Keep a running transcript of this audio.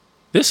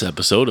This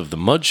episode of the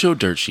Mud Show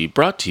Dirt Sheet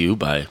brought to you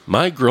by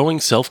my growing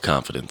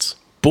self-confidence.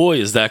 Boy,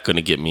 is that going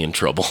to get me in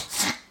trouble.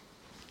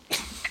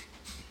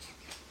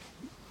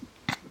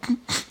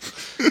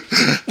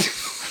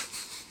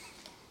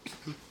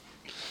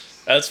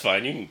 That's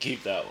fine. You can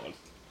keep that one.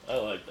 I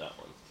like that one.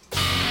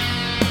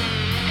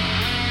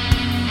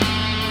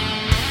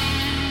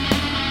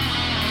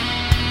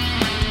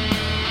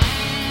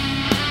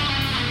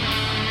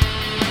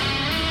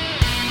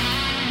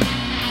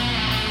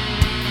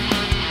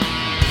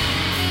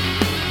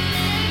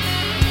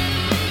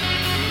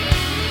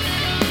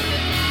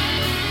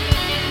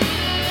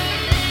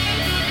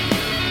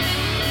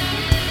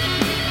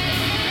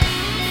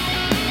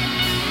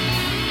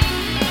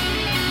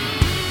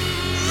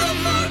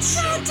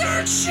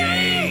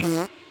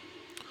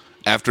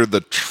 After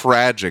the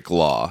tragic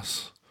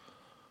loss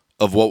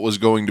of what was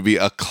going to be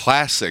a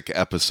classic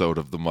episode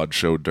of the Mud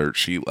Show Dirt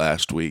Sheet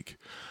last week,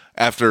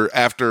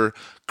 after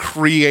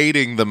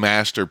creating the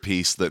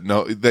masterpiece that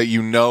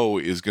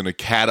is going to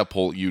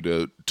catapult you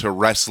to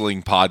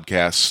wrestling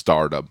podcast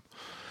stardom,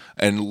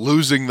 and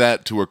losing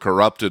that to a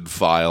corrupted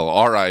file,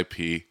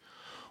 R.I.P.,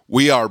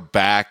 we are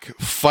back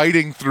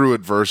fighting through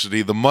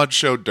adversity. The Mud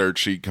Show Dirt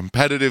Sheet,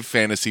 competitive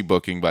fantasy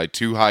booking by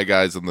two high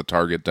guys in the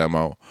Target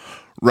demo.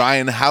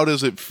 Ryan, how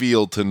does it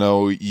feel to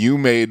know you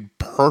made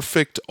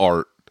perfect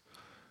art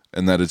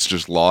and that it's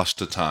just lost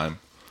to time?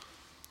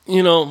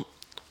 You know,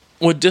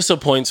 what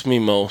disappoints me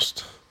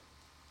most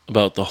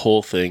about the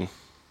whole thing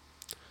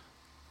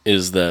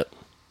is that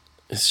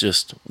it's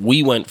just,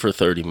 we went for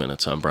 30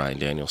 minutes on Bryan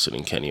Danielson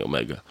and Kenny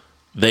Omega.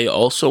 They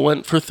also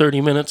went for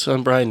 30 minutes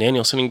on Bryan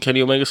Danielson and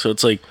Kenny Omega, so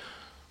it's like,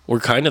 we're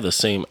kind of the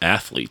same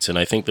athletes, and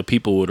I think the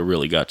people would have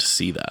really got to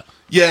see that.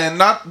 Yeah, and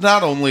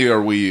not only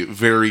are we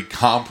very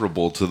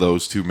comparable to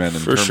those two men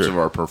in terms of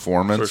our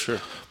performance,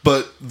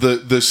 but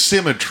the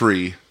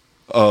symmetry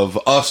of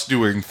us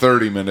doing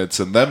 30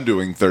 minutes and them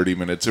doing 30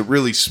 minutes, it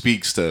really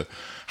speaks to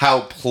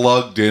how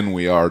plugged in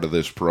we are to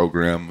this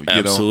program.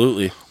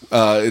 Absolutely. You know?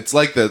 It's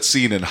like that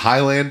scene in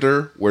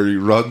Highlander where he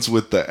runs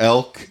with the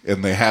elk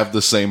and they have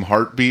the same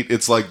heartbeat.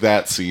 It's like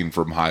that scene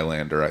from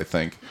Highlander, I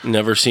think.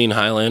 Never seen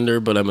Highlander,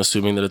 but I'm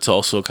assuming that it's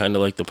also kind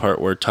of like the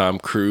part where Tom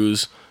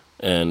Cruise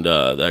and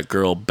that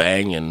girl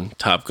bang in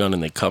Top Gun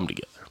and they come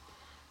together.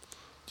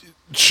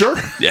 Sure.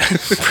 Yeah,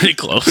 pretty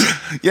close.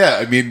 Yeah,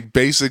 I mean,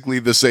 basically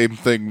the same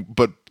thing,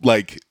 but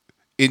like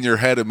in your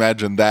head,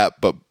 imagine that,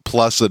 but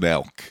plus an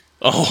elk.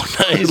 Oh,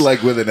 nice.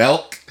 Like with an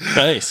elk.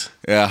 Nice.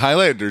 Yeah,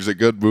 Highlander's a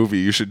good movie.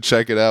 You should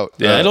check it out.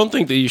 Yeah, I don't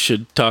think that you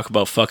should talk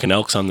about fucking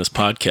elks on this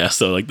podcast,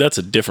 though. Like, that's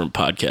a different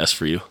podcast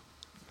for you.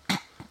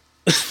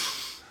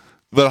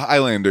 But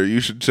Highlander, you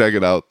should check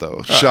it out,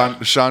 though.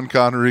 Sean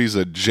Connery's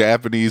a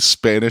Japanese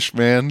Spanish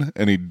man,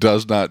 and he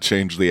does not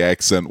change the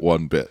accent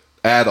one bit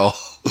at all.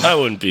 I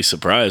wouldn't be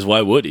surprised.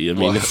 Why would he? I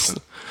mean,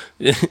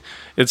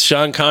 it's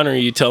Sean Connery.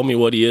 You tell me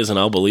what he is, and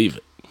I'll believe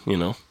it. You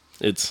know,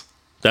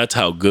 that's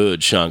how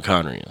good Sean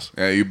Connery is.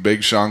 Yeah, you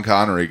big Sean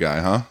Connery guy,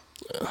 huh?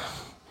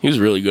 He was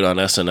really good on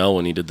SNL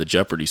when he did the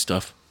Jeopardy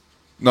stuff.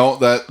 No,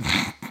 that...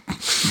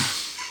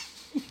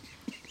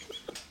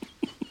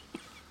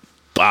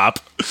 Bop.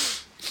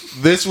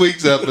 This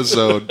week's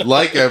episode,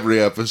 like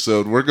every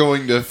episode, we're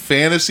going to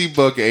fantasy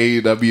book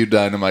AEW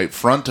Dynamite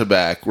front to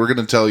back. We're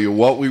going to tell you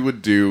what we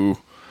would do,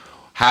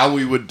 how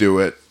we would do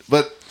it,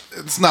 but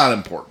it's not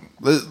important.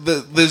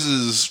 This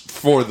is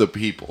for the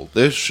people.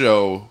 This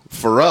show,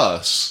 for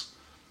us,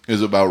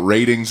 is about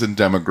ratings and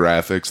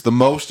demographics, the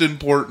most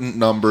important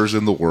numbers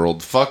in the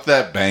world. Fuck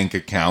that bank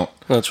account.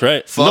 That's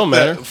right. No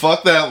matter.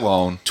 Fuck that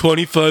loan.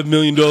 $25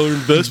 million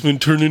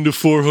investment turned into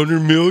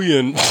 $400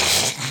 million.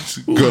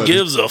 Who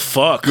gives a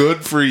fuck?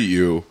 Good for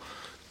you.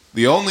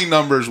 The only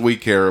numbers we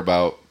care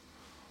about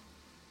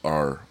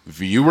are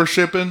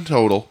viewership in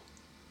total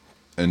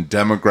and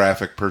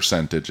demographic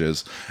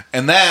percentages.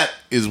 And that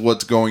is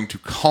what's going to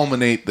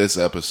culminate this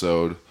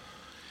episode.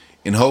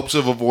 In hopes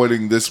of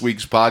avoiding this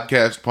week's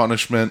podcast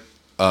punishment,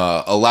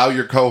 allow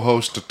your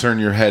co-host to turn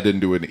your head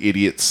into an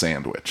idiot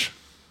sandwich.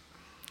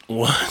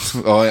 What?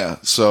 Oh, yeah.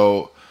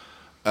 So,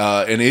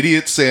 an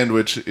idiot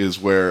sandwich is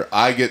where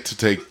I get to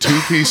take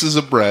two pieces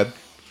of bread,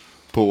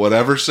 put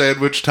whatever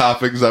sandwich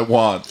toppings I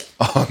want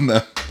on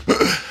them,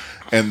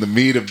 and the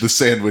meat of the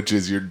sandwich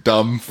is your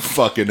dumb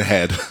fucking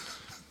head.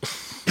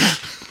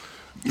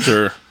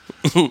 Sure.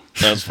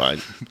 That's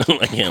fine.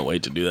 I can't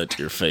wait to do that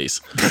to your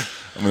face.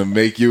 I'm going to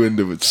make you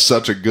into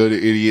such a good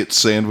idiot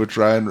sandwich,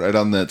 Ryan, right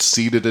on that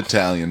seeded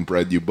Italian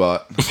bread you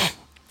bought.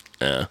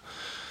 Yeah.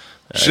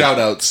 Shout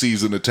out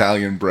seasoned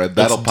Italian bread.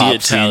 That'll pop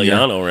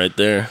D'Italiano senior. Right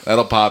there.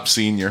 That'll pop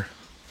senior.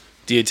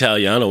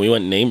 D'Italiano. We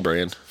went name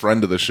brand.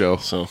 Friend of the show.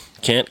 So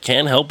can't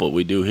help what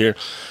we do here.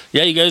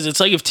 Yeah, you guys, it's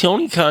like if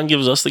Tony Khan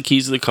gives us the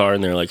keys to the car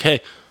and they're like, hey,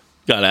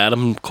 got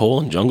Adam Cole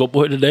and Jungle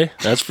Boy today?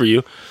 That's for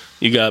you.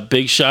 You got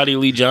Big Shotty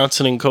Lee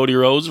Johnson and Cody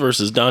Rhodes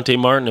versus Dante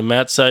Martin and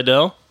Matt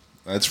Sydal.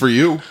 That's for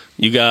you.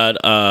 You got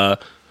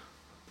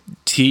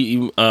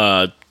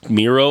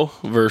Miro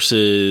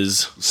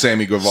versus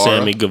Sammy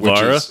Guevara.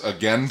 Which is,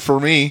 again, for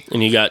me.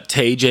 And you got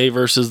Tay J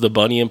versus the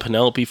Bunny and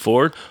Penelope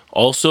Ford.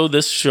 Also,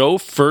 this show,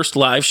 first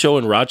live show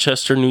in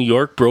Rochester, New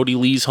York, Brody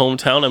Lee's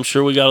hometown. I'm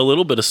sure we got a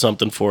little bit of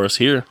something for us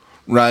here.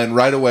 Ryan,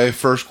 right away,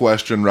 first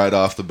question right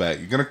off the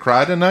bat. You going to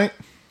cry tonight?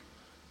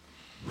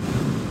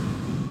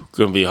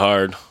 Gonna be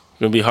hard.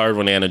 Gonna be hard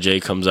when Anna Jay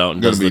comes out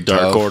and does the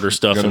Dark Order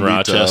stuff in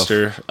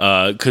Rochester.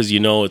 Because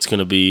it's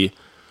gonna be...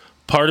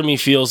 Part of me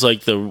feels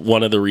like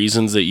one of the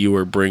reasons that you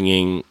were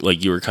bringing,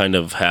 like you were kind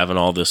of having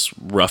all this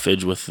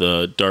roughage with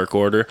the Dark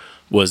Order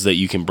was that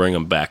you can bring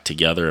them back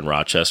together in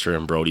Rochester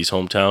and Brody's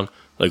hometown.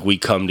 Like we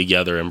come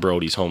together in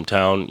Brody's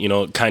hometown.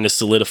 It kind of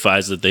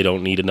solidifies that they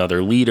don't need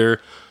another leader,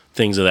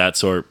 things of that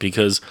sort.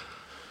 Because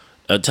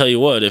I'll tell you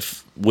what,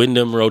 if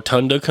Wyndham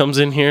Rotunda comes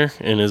in here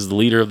and is the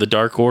leader of the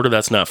Dark Order,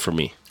 that's not for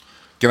me.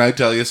 Can I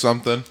tell you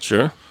something?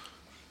 Sure.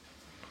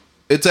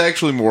 It's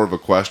actually more of a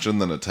question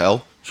than a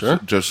tell.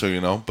 Sure. Just so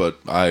you know, but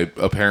I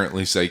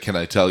apparently say, can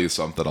I tell you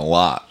something a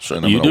lot?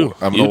 Sure. You do.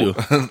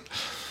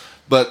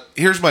 But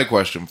here's my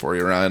question for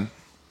you, Ryan.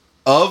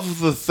 Of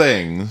the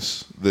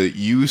things that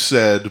you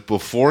said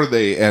before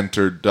they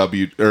entered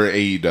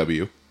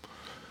AEW,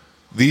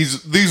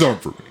 these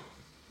aren't for me.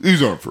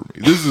 These aren't for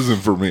me. This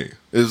isn't for me.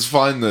 It's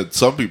fine that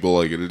some people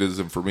like it. It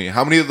isn't for me.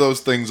 How many of those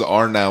things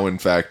are now, in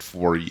fact,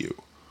 for you?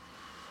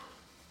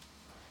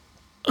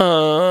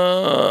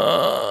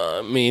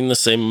 I mean, the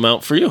same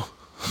amount for you.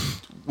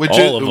 Which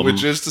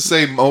is to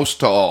say most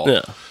to all.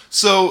 Yeah.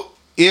 So,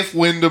 if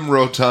Wyndham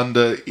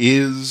Rotunda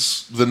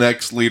is the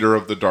next leader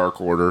of the Dark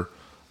Order,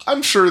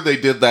 I'm sure they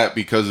did that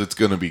because it's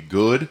going to be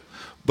good,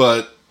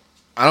 but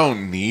I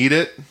don't need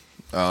it.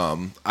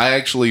 I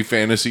actually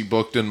fantasy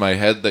booked in my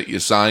head that you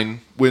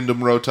sign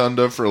Wyndham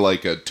Rotunda for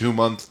like a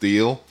 2-month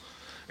deal,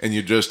 and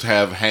you just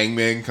have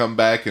Hangman come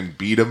back and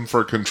beat him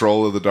for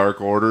control of the Dark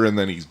Order, and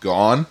then he's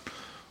gone.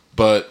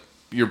 But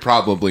you're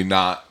probably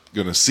not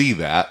going to see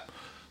that.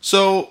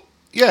 So,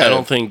 yeah. I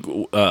don't think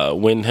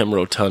Wyndham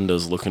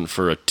Rotunda's looking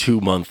for a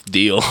 2-month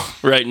deal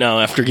right now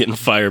after getting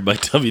fired by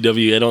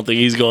WWE. I don't think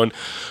he's going,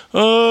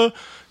 yeah,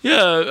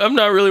 I'm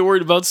not really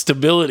worried about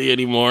stability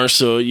anymore.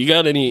 So you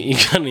got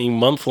any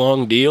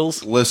month-long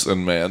deals?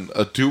 Listen, man,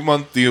 a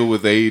 2-month deal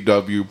with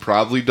AEW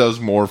probably does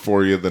more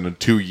for you than a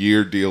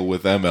 2-year deal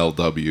with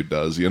MLW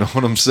does. You know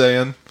what I'm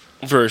saying?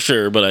 For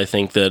sure, but I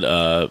think that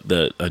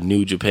a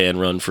New Japan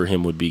run for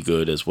him would be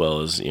good, as well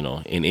as,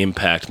 an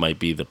Impact might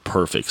be the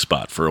perfect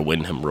spot for a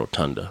Wyndham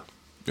Rotunda.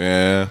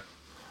 Yeah.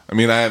 I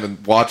mean, I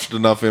haven't watched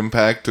enough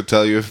Impact to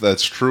tell you if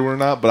that's true or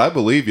not, but I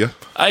believe you.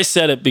 I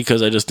said it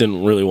because I just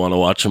didn't really want to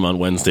watch him on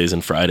Wednesdays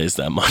and Fridays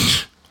that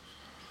much.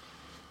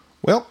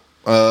 Well,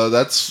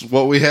 that's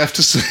what we have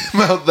to say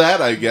about that,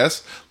 I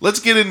guess.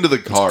 Let's get into the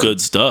card. Good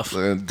stuff.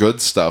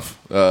 Good stuff.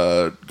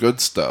 Good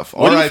stuff.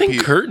 What do you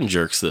think curtain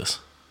jerks this?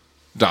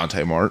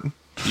 Dante Martin.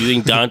 You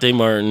think Dante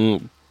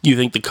Martin... You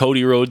think the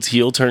Cody Rhodes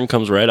heel turn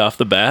comes right off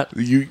the bat?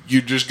 You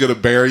just gonna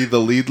bury the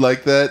lead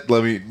like that?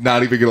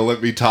 Not even gonna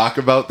let me talk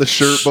about the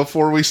shirt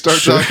before we start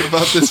talking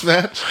about this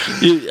match?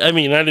 I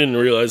mean, I didn't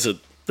realize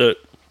that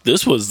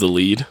this was the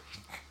lead.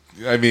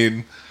 I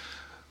mean,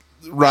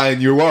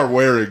 Ryan, you are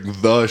wearing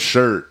the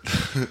shirt.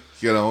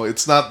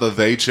 It's not the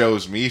They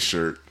Chose Me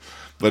shirt,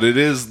 but it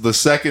is the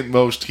second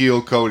most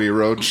heel Cody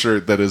Rhodes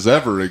shirt that has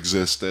ever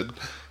existed.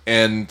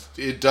 And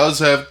it does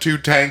have 2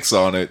 tanks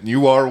on it, and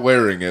you are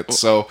wearing it.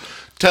 So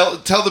tell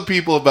the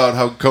people about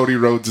how Cody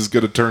Rhodes is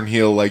going to turn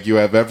heel like you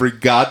have every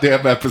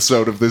goddamn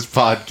episode of this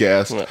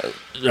podcast.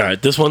 All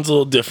right, this one's a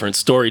little different.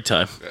 Story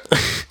time.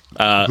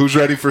 Who's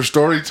ready for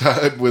story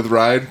time with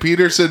Ryan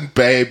Peterson,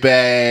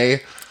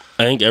 baby?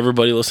 I think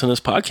everybody listening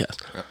to this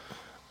podcast. Yeah.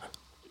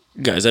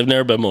 Guys, I've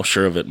never been more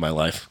sure of it in my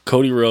life.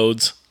 Cody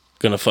Rhodes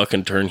going to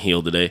fucking turn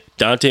heel today.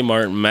 Dante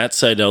Martin, Matt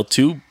Sydal,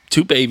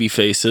 two baby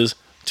faces.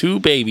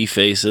 2 baby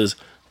faces,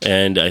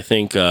 and I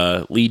think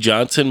Lee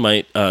Johnson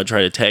might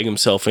try to tag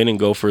himself in and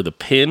go for the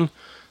pin,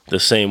 the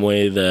same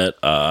way that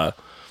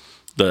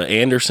the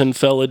Anderson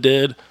fella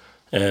did,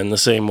 and the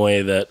same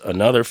way that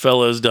another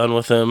fella is done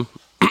with him.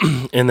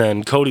 And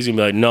then Cody's gonna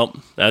be like, nope,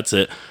 that's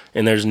it.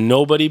 And there's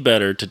nobody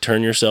better to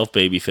turn yourself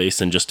babyface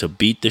than just to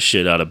beat the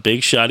shit out of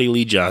Big Shotty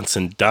Lee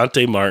Johnson,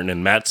 Dante Martin,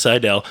 and Matt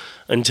Sydal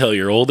until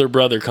your older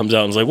brother comes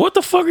out and is like, what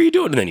the fuck are you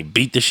doing? And then you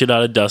beat the shit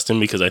out of Dustin,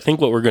 because I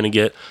think what we're gonna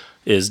get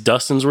is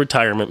Dustin's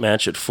retirement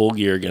match at Full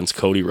Gear against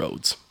Cody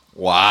Rhodes.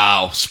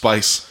 Wow,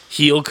 spice.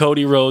 Heel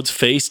Cody Rhodes,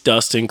 face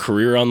Dustin,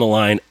 career on the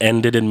line,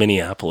 ended in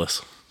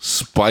Minneapolis.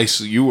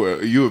 Spice, you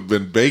have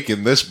been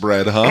baking this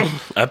bread, huh?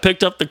 I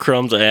picked up the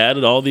crumbs, I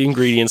added all the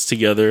ingredients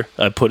together,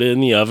 I put it in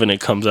the oven, it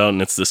comes out,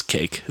 and it's this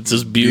cake. It's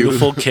this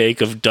beautiful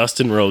cake of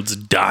Dustin Rhodes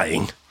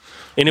dying.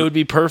 And it would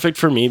be perfect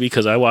for me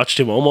because I watched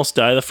him almost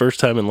die the first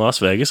time in Las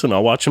Vegas, and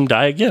I'll watch him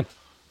die again.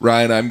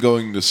 Ryan, I'm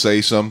going to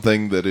say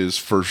something that is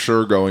for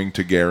sure going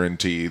to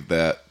guarantee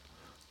that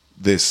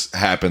this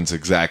happens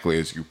exactly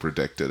as you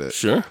predicted it.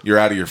 Sure. You're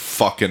out of your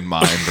fucking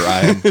mind,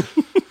 Ryan.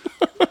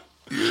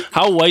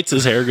 How white's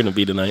his hair going to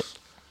be tonight?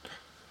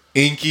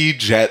 Inky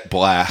jet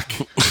black.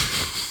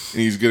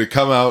 And he's going to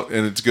come out,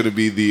 and it's going to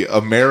be the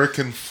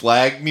American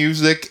flag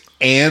music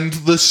and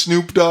the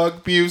Snoop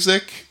Dogg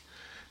music.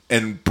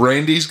 And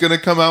Brandy's going to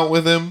come out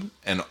with him,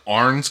 and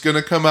Arn's going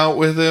to come out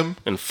with him.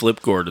 And Flip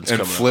Gordon's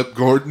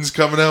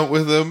coming out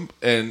with him,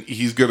 and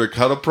he's going to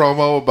cut a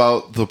promo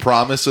about the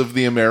promise of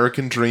the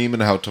American dream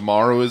and how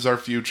tomorrow is our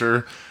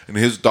future. And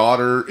his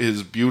daughter,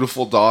 his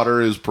beautiful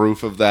daughter, is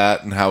proof of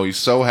that, and how he's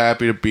so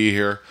happy to be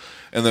here.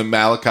 And then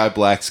Malachi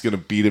Black's going to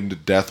beat him to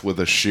death with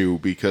a shoe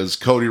because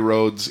Cody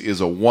Rhodes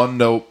is a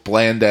one-note,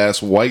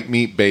 bland-ass, white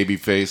meat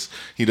babyface.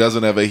 He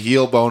doesn't have a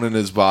heel bone in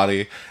his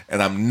body,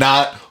 and I'm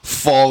not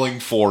falling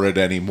for it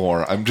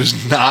anymore. I'm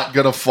just not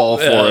going to fall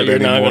for it anymore. You're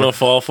not going to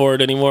fall for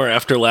it anymore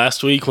after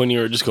last week when you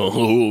were just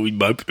going,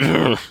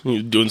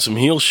 you're doing some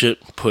heel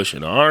shit,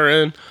 pushing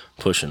RN,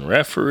 pushing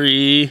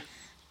referee.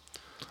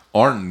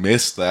 Arn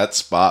missed that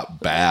spot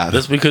bad.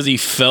 That's because he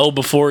fell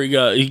before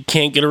he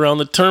can't get around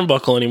the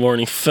turnbuckle anymore, and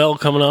he fell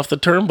coming off the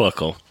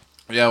turnbuckle.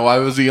 Yeah, why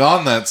was he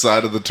on that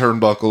side of the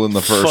turnbuckle in the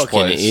first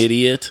place? Fucking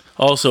idiot.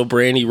 Also,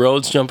 Brandy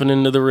Rhodes jumping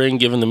into the ring,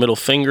 giving the middle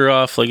finger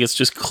off. Like, it's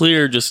just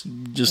clear, just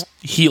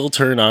heel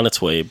turn on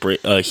its way.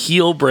 A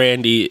heel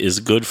Brandy is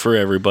good for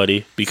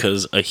everybody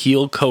because a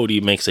heel Cody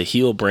makes a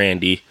heel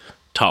Brandy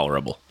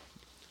tolerable.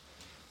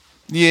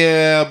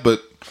 Yeah,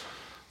 but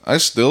I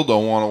still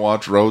don't want to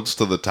watch Rhodes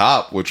to the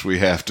Top, which we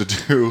have to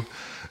do.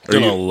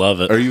 Gonna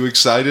love it. Are you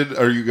excited?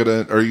 Are you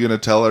gonna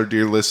tell our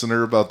dear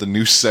listener about the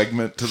new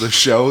segment to the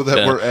show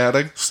that we're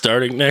adding?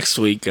 Starting next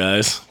week,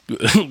 guys.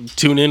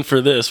 Tune in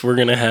for this. We're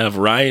gonna have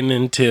Ryan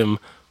and Tim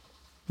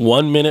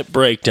 1 minute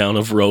breakdown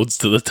of Rhodes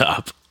to the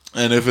Top.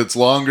 And if it's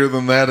longer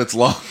than that, it's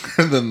longer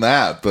than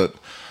that. But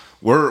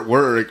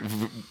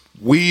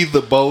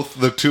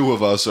the two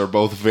of us are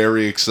both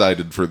very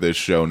excited for this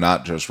show,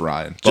 not just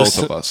Ryan. Both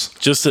of us.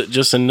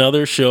 Just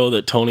another show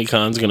that Tony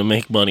Khan's going to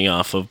make money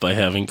off of by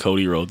having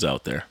Cody Rhodes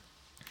out there.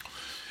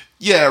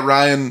 Yeah,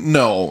 Ryan,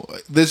 no.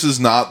 This is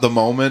not the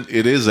moment.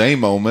 It is a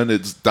moment.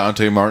 It's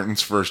Dante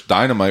Martin's first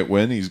Dynamite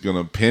win. He's going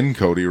to pin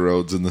Cody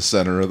Rhodes in the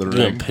center of the ring.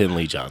 He's going to pin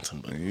Lee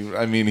Johnson. But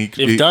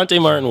if Dante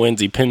Martin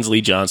wins, he pins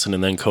Lee Johnson,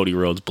 and then Cody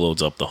Rhodes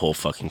blows up the whole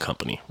fucking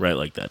company. Right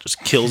like that.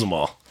 Just kills them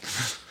all.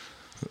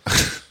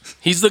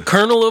 He's the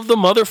colonel of the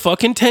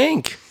motherfucking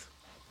tank.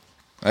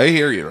 I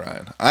hear you,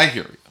 Ryan. I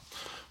hear you.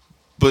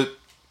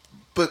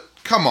 But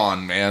come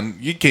on, man.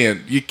 You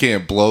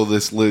can't blow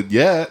this lid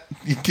yet.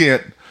 You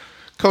can't.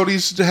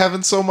 Cody's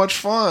having so much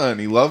fun.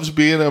 He loves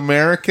being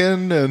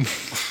American and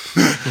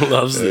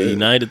loves the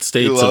United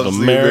States of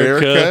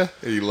America.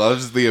 He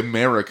loves the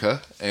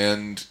America,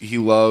 and he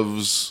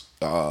loves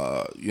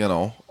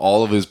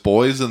all of his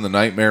boys in the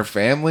Nightmare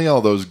family,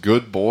 all those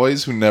good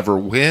boys who never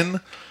win.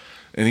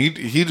 And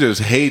he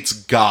just hates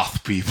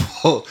goth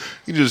people.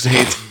 He just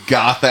hates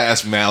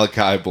goth-ass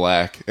Malachi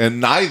Black.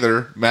 And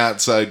neither Matt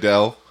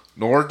Sydal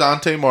nor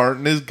Dante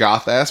Martin is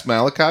goth-ass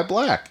Malachi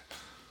Black.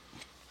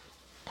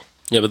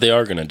 Yeah, but they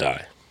are going to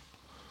die.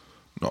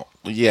 No.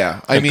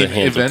 Yeah. At the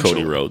hands of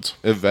Cody Rhodes.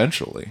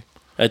 Eventually.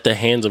 At the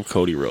hands of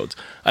Cody Rhodes.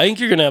 I think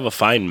you're going to have a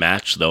fine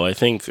match, though. I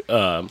think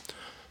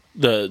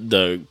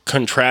the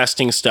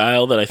contrasting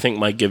style that I think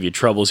might give you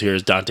troubles here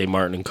is Dante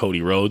Martin and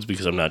Cody Rhodes,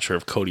 because I'm not sure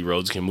if Cody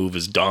Rhodes can move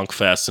his donk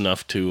fast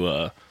enough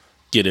to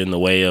get in the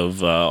way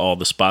of all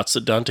the spots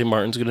that Dante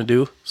Martin's going to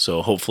do.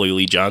 So hopefully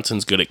Lee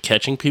Johnson's good at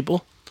catching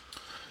people.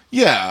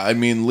 Yeah,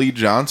 Lee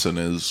Johnson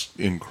is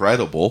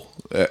incredible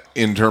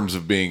in terms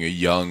of being a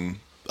young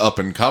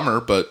up-and-comer,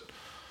 but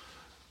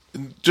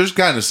it just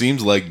kind of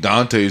seems like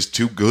Dante's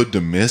too good to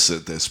miss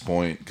at this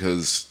point,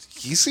 because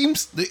he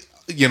seems,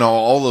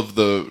 all of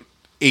the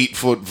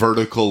 8-foot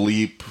vertical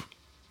leap,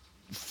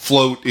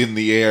 float in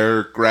the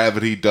air,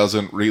 gravity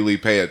doesn't really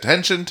pay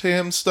attention to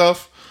him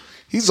stuff.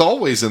 He's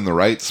always in the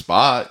right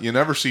spot. You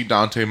never see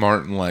Dante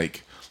Martin,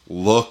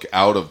 look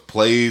out of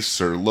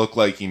place or look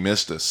like he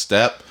missed a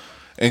step.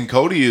 And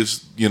Cody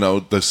is,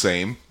 the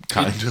same,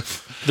 kind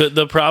of.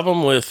 The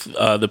problem with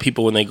the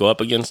people when they go up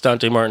against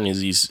Dante Martin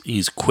is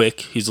he's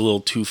quick. He's a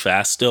little too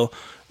fast still.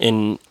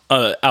 And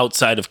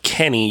outside of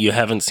Kenny, you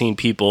haven't seen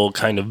people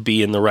kind of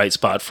be in the right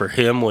spot for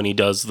him when he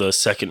does the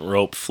second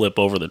rope flip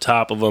over the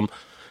top of him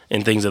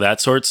and things of that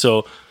sort.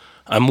 So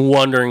I'm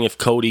wondering if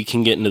Cody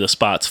can get into the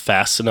spots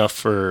fast enough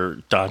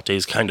for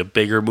Dante's kind of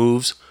bigger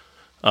moves.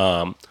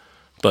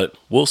 But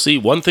we'll see.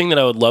 One thing that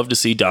I would love to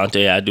see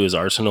Dante add to his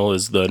arsenal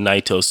is the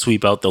Naito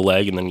sweep out the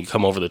leg and then you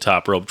come over the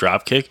top rope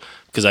drop kick,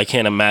 because I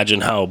can't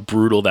imagine how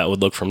brutal that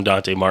would look from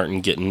Dante Martin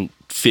getting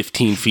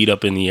 15 feet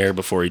up in the air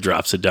before he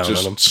drops it down on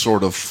him. Just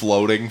sort of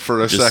floating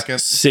for a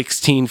second.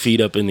 16 feet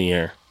up in the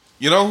air.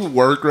 You know who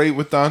worked great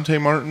with Dante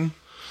Martin?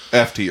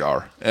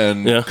 FTR.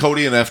 And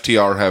Cody and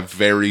FTR have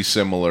very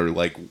similar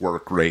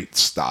work rate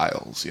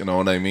styles. You know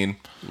what I mean?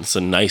 It's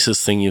the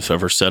nicest thing you've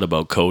ever said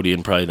about Cody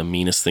and probably the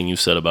meanest thing you've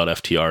said about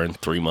FTR in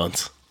 3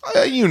 months.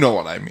 You know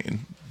what I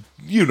mean.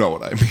 You know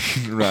what I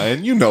mean,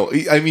 Ryan.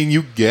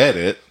 You get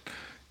it.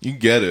 You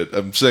get it.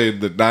 I'm saying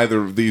that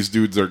neither of these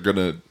dudes are going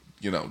to,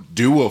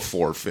 do a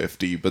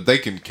 450, but they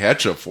can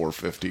catch a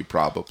 450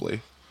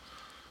 probably.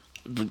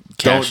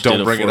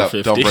 Don't bring it up.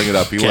 Don't bring it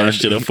up. He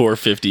cashed in a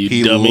 450.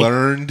 He dummy.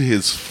 learned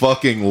his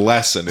fucking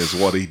lesson, is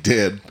what he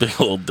did. Big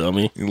old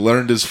dummy. He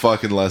learned his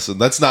fucking lesson.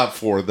 That's not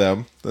for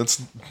them.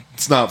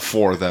 It's not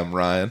for them,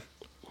 Ryan.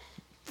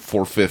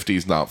 450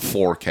 is not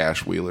for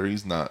Cash Wheeler.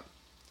 He's not.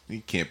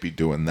 He can't be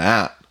doing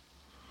that.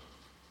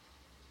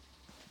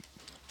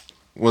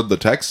 What did the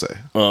text say?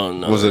 Oh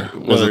no. Was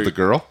it the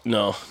girl?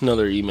 No,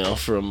 another email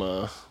from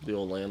the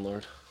old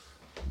landlord.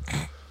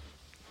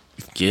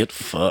 Get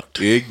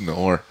fucked.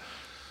 Ignore.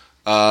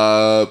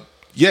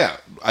 Yeah,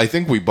 I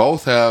think we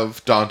both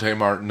have Dante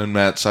Martin and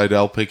Matt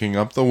Sydal picking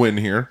up the win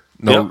here.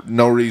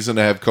 No reason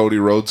to have Cody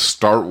Rhodes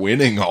start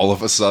winning all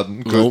of a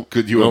sudden.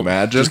 Could you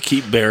imagine? Just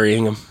keep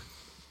burying him.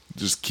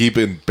 Just keep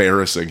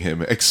embarrassing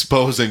him,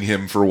 exposing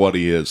him for what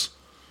he is.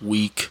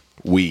 Weak,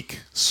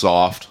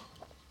 soft.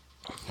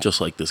 just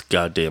like this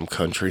goddamn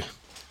country.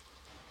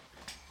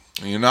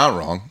 You're not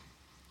wrong.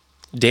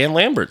 Dan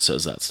Lambert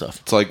says that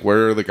stuff. It's like,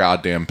 where are the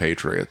goddamn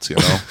Patriots, you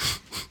know?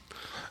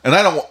 And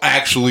I don't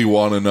actually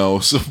want to know,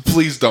 so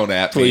please don't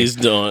at me. Please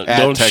don't. At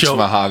Don't Tex show.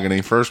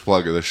 Mahogany, first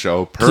plug of the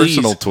show,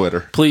 personal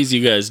Twitter. Please,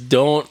 you guys,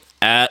 don't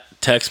at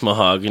Tex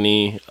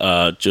Mahogany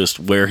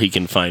just where he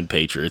can find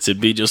Patriots. It'd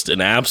be just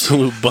an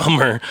absolute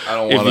bummer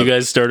if you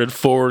guys started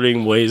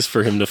forwarding ways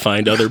for him to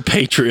find other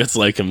Patriots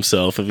like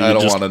himself. If you I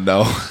don't want to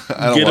know.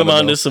 Get him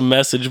onto some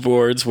message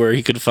boards where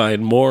he could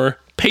find more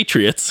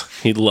Patriots.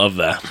 He'd love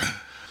that.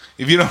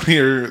 If you don't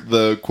hear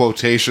the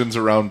quotations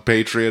around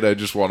Patriot, I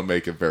just want to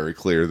make it very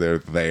clear they're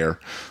there.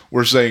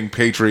 We're saying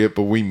Patriot,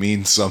 but we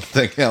mean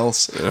something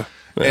else. Yeah.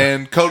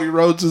 And Cody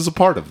Rhodes is a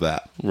part of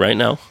that. Right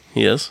now,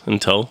 he is,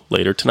 until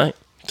later tonight.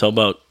 Until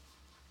about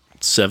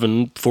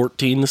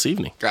 7:14 this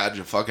evening. God,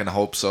 you fucking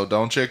hope so,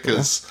 don't you?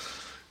 Because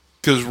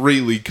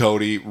really,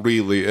 Cody,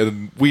 really,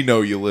 and we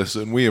know you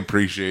listen. We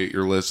appreciate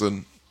your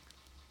listen.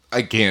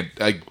 I can't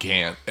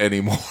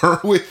anymore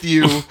with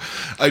you.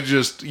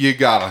 You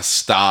gotta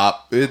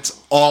stop.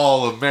 It's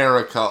all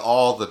America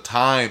all the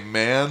time,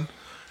 man.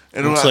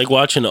 And it's like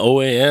watching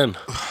OAN.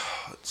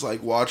 It's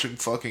like watching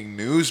fucking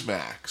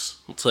Newsmax.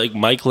 It's like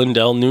Mike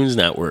Lindell News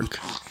Network.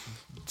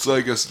 It's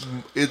like God,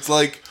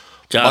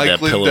 Mike that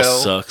pillow Lindell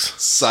sucks.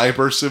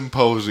 Cyber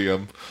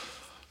Symposium.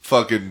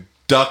 Fucking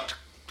ducked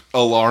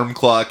alarm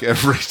clock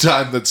every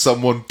time that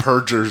someone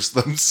perjures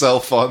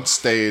themselves on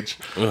stage.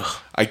 Ugh.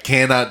 I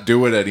cannot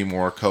do it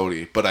anymore,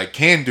 Cody, but I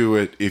can do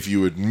it if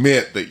you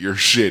admit that you're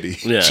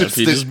shitty. Yeah, if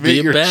you just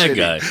be a bad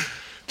guy.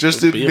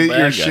 Just admit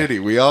you're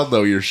shitty. We all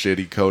know you're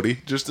shitty, Cody.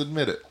 Just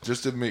admit it.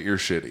 Just admit you're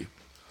shitty.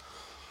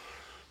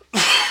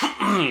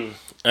 I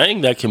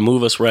think that can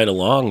move us right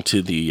along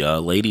to the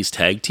ladies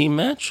tag team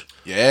match.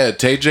 Yeah,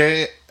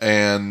 TJ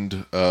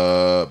and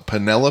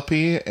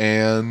Penelope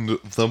and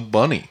the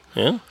Bunny.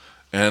 Yeah.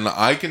 And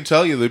I can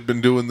tell you they've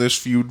been doing this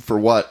feud for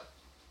what,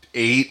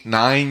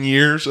 8-9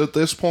 years at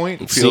this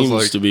point? It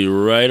seems to be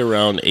right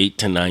around 8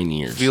 to 9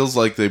 years. Feels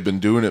like they've been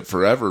doing it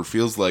forever.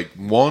 Feels like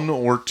 1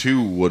 or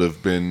 2 would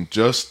have been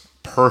just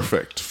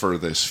perfect for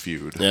this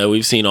feud. Yeah,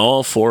 we've seen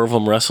all 4 of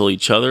them wrestle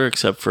each other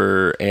except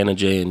for Anna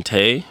Jay and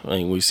Tay. I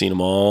mean, we've seen them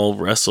all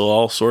wrestle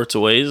all sorts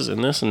of ways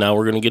in this, and now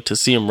we're going to get to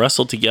see them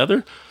wrestle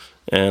together.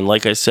 And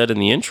like I said in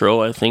the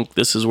intro, I think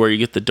this is where you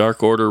get the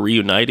Dark Order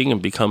reuniting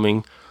and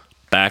becoming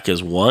back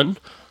as one.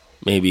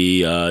 Maybe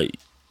you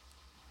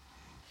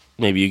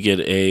get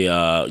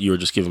a... you were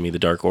just giving me the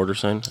Dark Order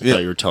sign? I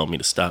thought you were telling me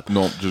to stop.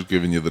 No, just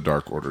giving you the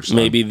Dark Order sign.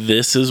 Maybe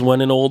this is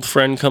when an old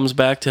friend comes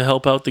back to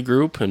help out the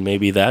group, and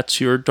maybe that's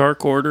your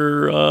Dark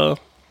Order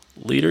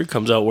leader.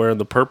 Comes out wearing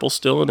the purple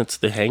still, and it's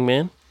the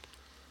Hangman.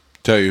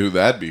 Tell you who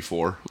that'd be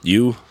for.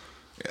 You.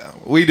 Yeah,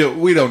 we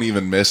don't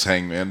even miss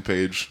Hangman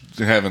Page.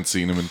 Haven't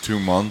seen him in 2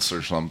 months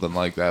or something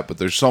like that. But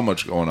there's so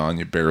much going on,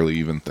 you barely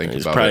even think about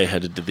it. He's probably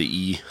headed to the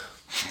E.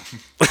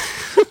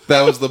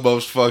 That was the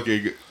most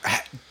fucking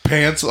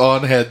pants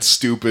on head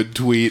stupid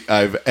tweet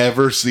I've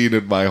ever seen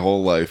in my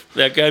whole life.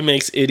 That guy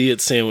makes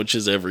idiot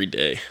sandwiches every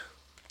day.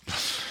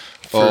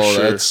 For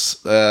sure. That's.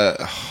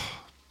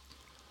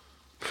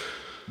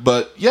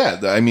 But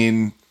yeah, I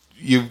mean.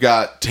 You've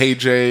got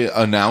TJ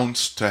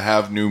announced to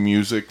have new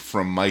music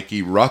from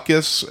Mikey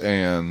Ruckus,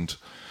 and,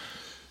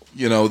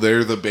 you know,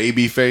 they're the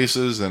baby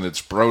faces, and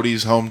it's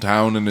Brody's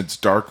hometown, and it's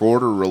Dark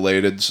Order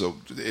related, so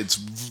it's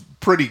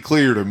pretty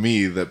clear to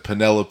me that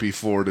Penelope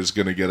Ford is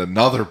going to get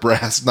another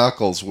brass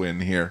knuckles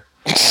win here.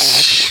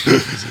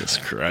 Jesus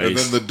Christ. And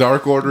then the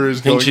Dark Order is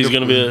going to... Think she's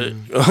going to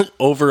be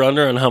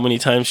over-under on how many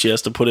times she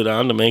has to put it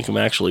on to make them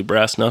actually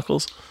brass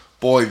knuckles?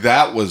 Boy,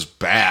 that was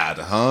bad,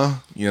 huh?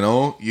 You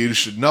know, you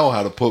should know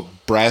how to put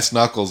brass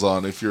knuckles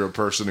on if you're a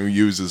person who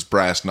uses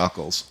brass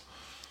knuckles.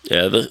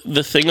 Yeah,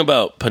 the thing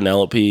about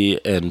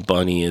Penelope and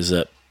Bunny is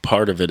that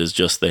part of it is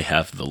just they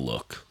have the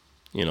look.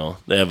 You know,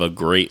 they have a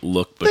great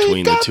look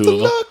between the two of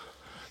them.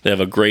 They have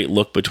a great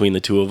look between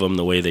the two of them.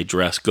 The way they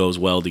dress goes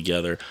well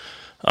together.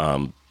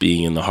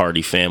 Being in the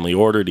Hardy family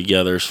order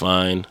together is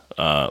fine.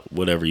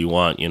 Whatever you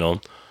want, you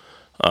know.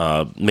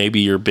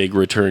 Maybe your big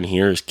return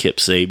here is Kip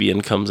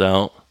Sabian comes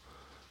out.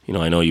 You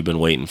know, I know you've been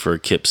waiting for a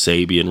Kip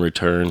Sabian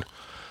return.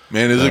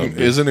 Man,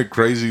 isn't it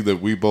crazy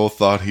that we both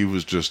thought he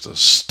was just a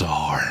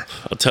star?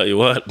 I'll tell you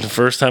what, the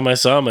first time I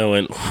saw him, I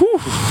went,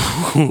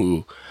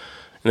 whoo.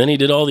 And then he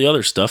did all the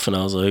other stuff, and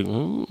I was like,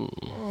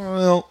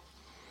 Well,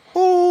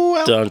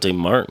 Dante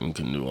Martin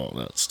can do all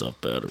that stuff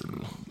better.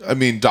 I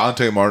mean,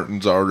 Dante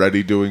Martin's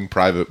already doing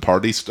private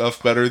party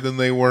stuff better than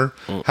they were.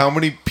 How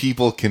many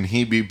people can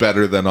he be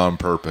better than on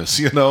purpose,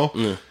 you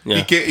know?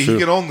 Yeah, he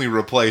can only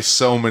replace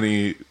so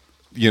many,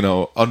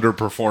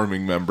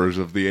 underperforming members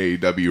of the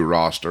AEW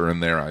roster,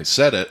 and there I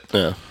said it.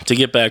 Yeah. To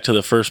get back to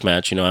the first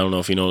match, I don't know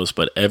if you noticed,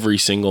 but every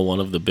single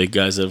one of the big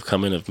guys that have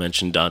come in have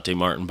mentioned Dante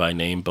Martin by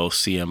name. Both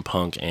CM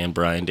Punk and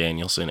Bryan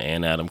Danielson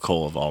and Adam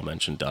Cole have all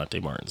mentioned Dante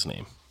Martin's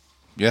name.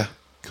 Yeah,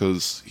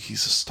 because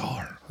he's a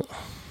star.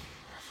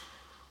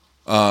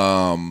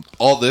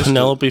 All this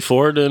Penelope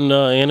Ford and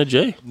Anna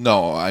Jay.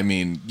 No, I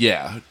mean,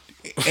 yeah.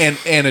 And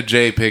Anna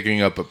Jay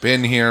picking up a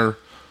pin here.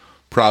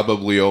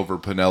 Probably over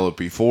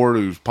Penelope Ford,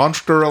 who's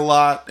punched her a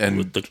lot, and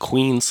with the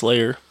Queen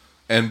Slayer.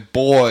 And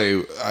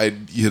boy,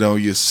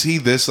 you see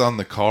this on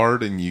the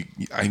card, and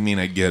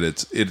I get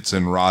it's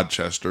in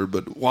Rochester,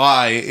 but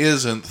why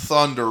isn't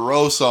Thunder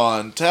Rosa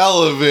on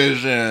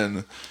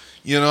television?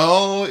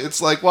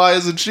 It's like, why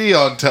isn't she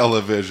on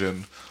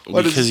television?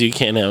 Because you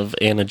can't have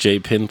Anna Jay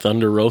pin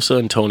Thunder Rosa,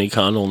 and Tony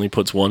Khan only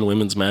puts one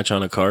women's match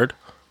on a card.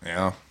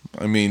 Yeah,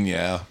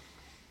 yeah.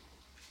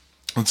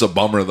 It's a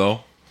bummer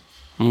though.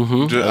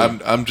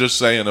 Mm-hmm. I'm just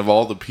saying, of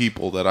all the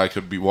people that I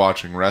could be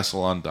watching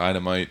wrestle on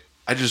Dynamite,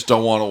 I just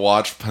don't want to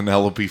watch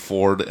Penelope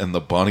Ford and the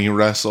Bunny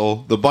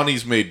wrestle. The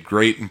Bunny's made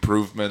great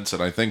improvements,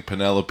 and I think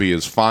Penelope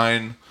is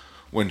fine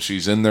when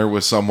she's in there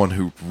with someone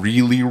who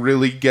really,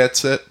 really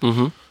gets it.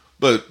 Mm-hmm.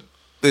 But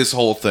this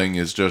whole thing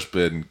has just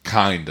been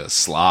kind of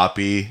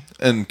sloppy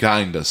and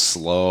kind of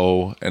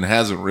slow and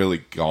hasn't really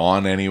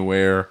gone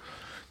anywhere.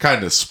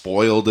 Kind of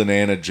spoiled an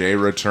Anna Jay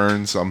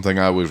return, something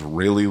I was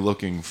really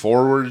looking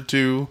forward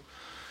to.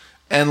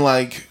 And,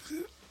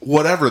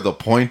 whatever the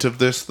point of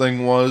this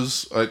thing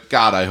was,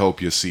 God, I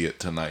hope you see it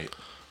tonight.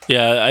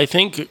 Yeah, I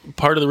think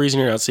part of the reason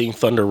you're not seeing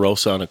Thunder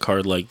Rosa on a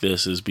card like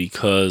this is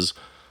because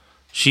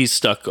she's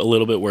stuck a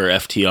little bit where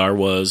FTR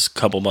was a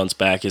couple months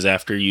back, is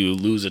after you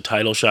lose a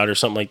title shot or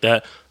something like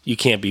that, you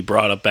can't be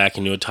brought up back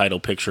into a title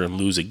picture and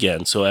lose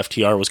again. So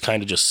FTR was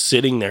kind of just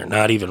sitting there,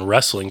 not even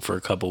wrestling for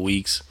a couple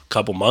weeks,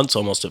 couple months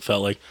almost, it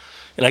felt like.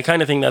 And I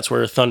kind of think that's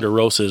where Thunder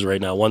Rosa is right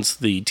now. Once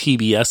the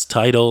TBS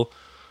title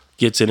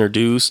gets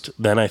introduced,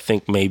 then I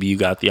think maybe you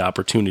got the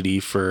opportunity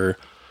for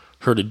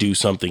her to do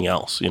something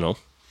else,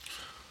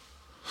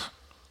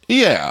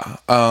 Yeah.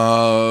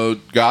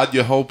 God,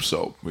 you hope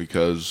so,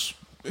 because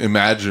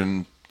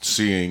imagine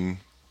seeing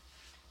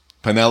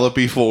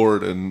Penelope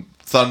Ford and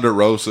Thunder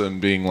Rosa and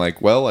being like,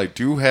 well, I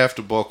do have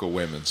to book a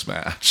women's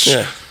match.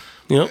 Yeah.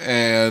 Yep.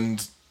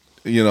 And,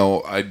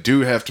 I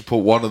do have to put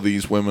one of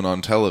these women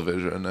on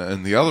television,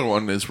 and the other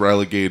one is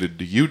relegated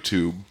to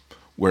YouTube,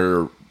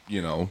 where,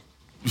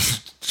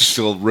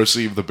 she'll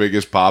receive the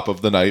biggest pop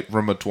of the night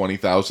from a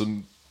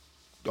 20,000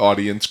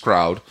 audience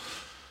crowd.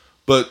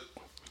 But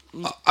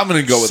I'm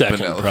going to go with second,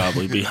 Penelope.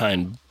 Probably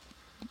behind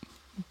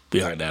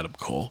Adam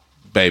Cole.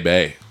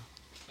 Baby.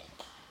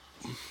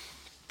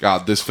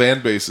 God, this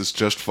fan base is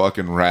just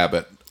fucking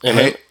rabid.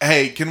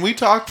 Hey, can we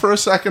talk for a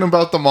second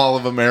about the Mall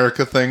of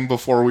America thing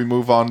before we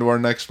move on to our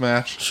next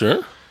match?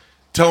 Sure.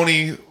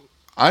 Tony,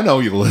 I know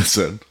you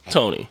listen.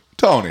 Tony.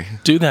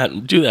 Do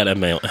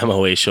that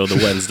MOA show the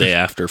Wednesday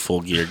after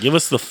Full Gear. Give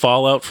us the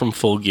fallout from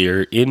Full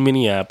Gear in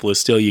Minneapolis.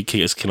 Still, you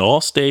guys can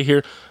all stay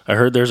here. I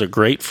heard there's a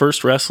great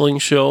first wrestling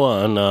show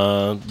on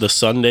the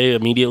Sunday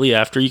immediately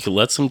after. You could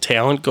let some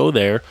talent go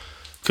there.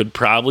 Could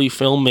probably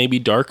film maybe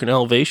Dark and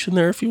Elevation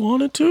there if you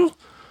wanted to.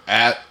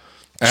 At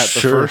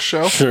the first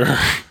show? Sure.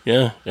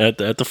 Yeah, at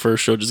the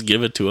first show. Just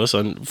give it to us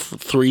on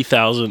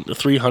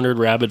 300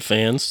 rabid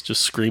fans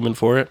just screaming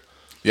for it.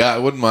 Yeah, I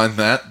wouldn't mind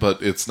that,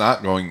 but it's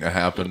not going to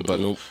happen. But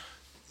nope.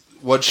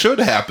 What should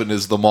happen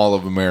is the Mall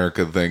of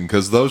America thing,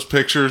 because those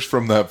pictures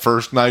from that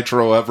first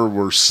Nitro ever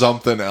were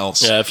something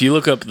else. Yeah, if you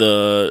look up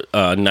the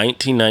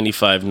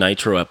 1995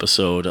 Nitro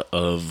episode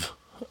of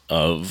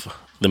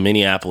the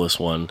Minneapolis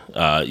one,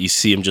 you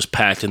see him just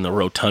packed in the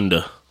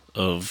rotunda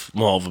of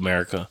Mall of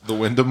America. The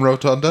Wyndham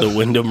Rotunda? The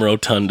Wyndham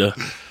Rotunda.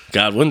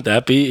 God, wouldn't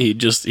that be?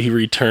 He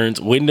returns.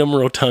 Wyndham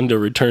Rotunda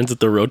returns at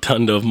the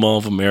Rotunda of Mall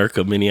of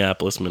America,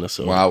 Minneapolis,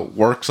 Minnesota. Wow,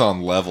 works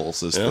on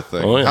levels is the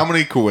thing. Oh, yeah. How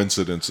many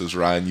coincidences,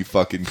 Ryan, you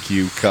fucking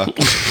Q cuck?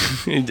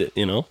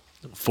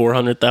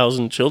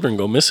 400,000 children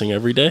go missing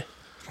every day.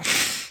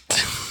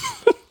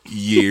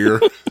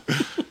 Year.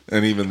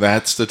 And even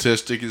that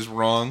statistic is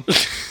wrong.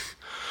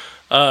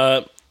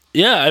 Yeah,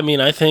 I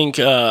mean, I think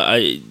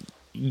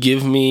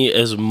give me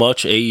as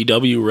much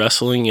AEW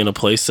wrestling in a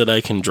place that I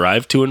can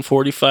drive to in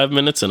 45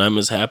 minutes and I'm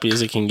as happy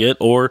as it can get,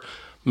 or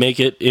make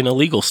it in a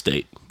legal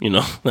state.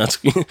 That's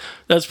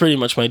pretty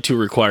much my two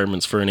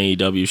requirements for an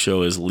AEW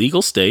show is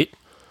legal state,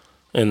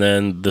 and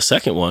then the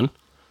second one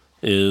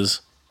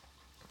is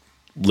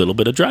a little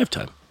bit of drive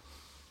time.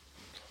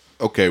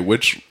 Okay,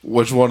 which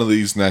one of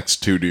these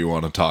next two do you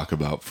want to talk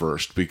about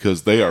first?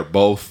 Because they are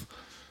both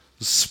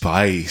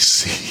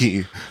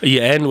Spicy.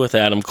 You end with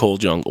Adam Cole,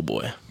 Jungle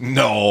Boy.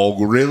 No,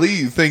 really?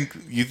 You think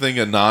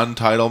a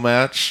non-title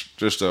match,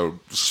 just a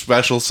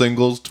special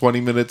singles,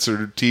 20 minutes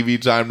or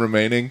TV time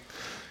remaining?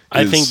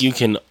 I think you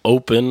can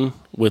open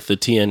with the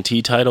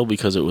TNT title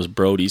because it was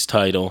Brody's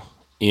title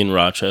in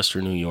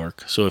Rochester, New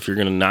York. So if you're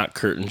going to not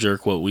curtain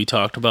jerk what we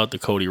talked about, the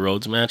Cody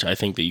Rhodes match, I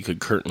think that you could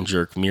curtain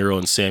jerk Miro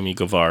and Sammy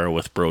Guevara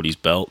with Brody's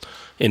belt.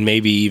 And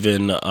maybe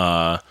even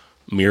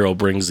Miro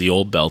brings the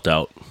old belt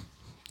out.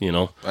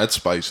 That's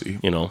spicy.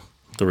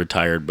 The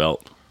retired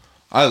belt.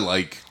 I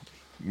like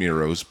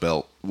Miro's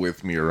belt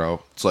with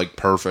Miro. It's like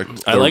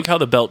perfect. I like how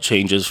the belt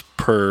changes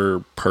per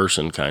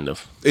person, kind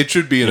of. It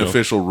should be an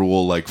official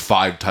rule, like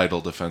 5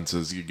 title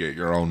defenses, you get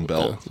your own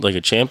belt. Like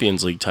a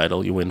Champions League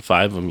title, you win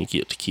 5 of them, you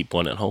get to keep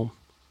 1 at home.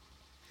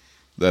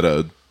 That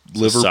a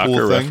Liverpool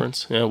soccer thing?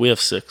 Reference? Yeah, we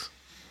have 6.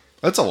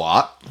 That's a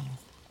lot.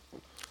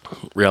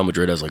 Real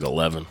Madrid has like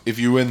 11. If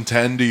you win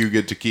 10, do you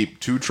get to keep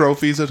 2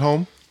 trophies at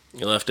home?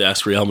 You'll have to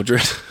ask Real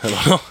Madrid. I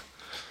don't know.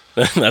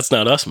 That's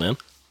not us, man.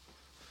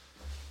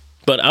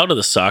 But out of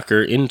the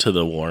soccer, into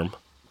the warm.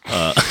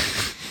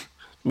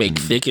 Make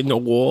thick in the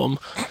warm.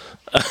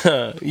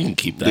 You can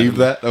keep that. Leave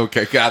that?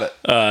 Okay, got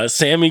it.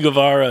 Sammy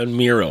Guevara and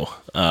Miro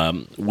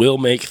will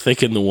make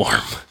thick in the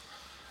warm.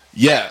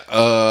 Yeah,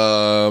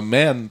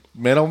 man.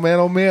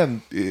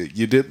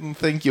 You didn't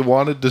think you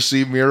wanted to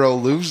see Miro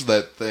lose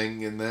that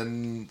thing, and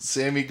then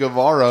Sammy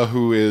Guevara,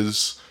 who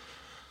is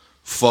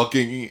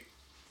fucking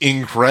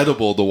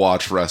incredible to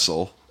watch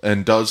wrestle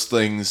and does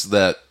things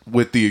that,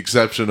 with the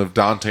exception of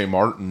Dante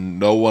Martin,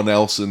 no one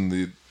else in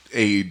the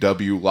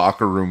AEW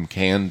locker room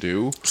can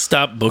do.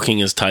 Stop booking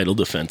his title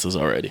defenses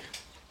already.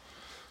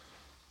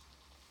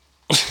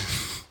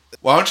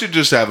 Why don't you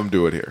just have him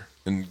do it here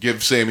and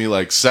give Sammy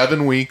like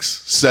 7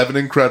 weeks, 7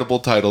 incredible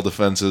title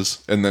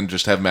defenses, and then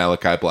just have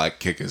Malachi Black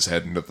kick his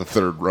head into the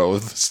 3rd row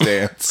of the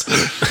stands.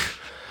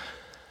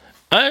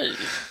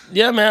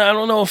 Yeah, man, I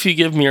don't know if you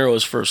give Miro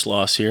his first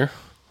loss here.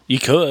 You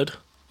could,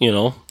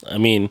 I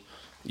mean,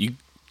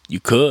 you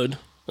could.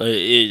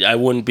 I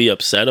wouldn't be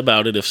upset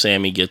about it if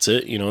Sammy gets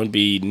it. It'd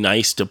be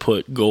nice to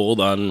put gold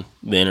on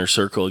the Inner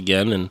Circle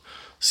again and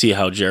see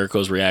how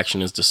Jericho's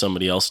reaction is to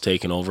somebody else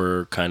taking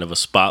over kind of a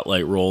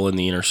spotlight role in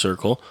the Inner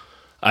Circle.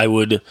 I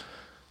wouldn't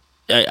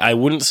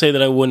say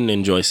that I wouldn't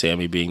enjoy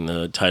Sammy being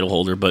the title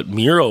holder, but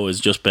Miro has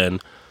just been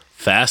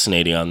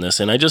fascinating on this,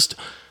 and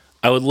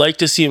I would like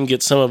to see him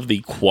get some of the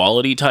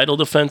quality title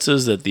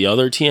defenses that the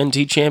other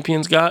TNT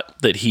champions got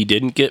that he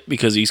didn't get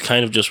because he's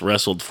kind of just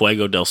wrestled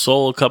Fuego del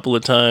Sol a couple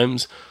of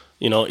times.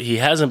 He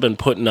hasn't been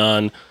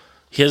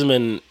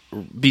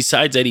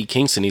besides Eddie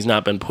Kingston, he's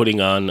not been putting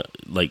on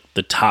like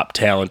the top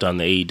talent on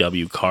the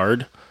AEW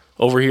card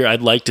over here.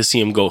 I'd like to see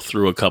him go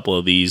through a couple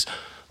of these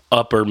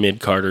upper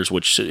mid-carders,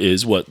 which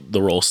is what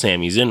the role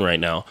Sammy's in right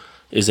now,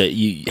 is that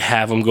you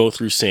have him go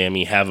through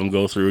Sammy, have him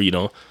go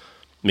through,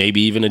 maybe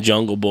even a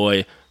Jungle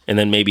Boy, and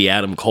then maybe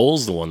Adam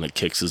Cole's the one that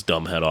kicks his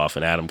dumb head off,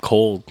 and Adam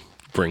Cole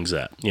brings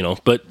that,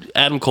 But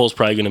Adam Cole's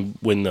probably going to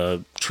win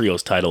the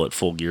Trios title at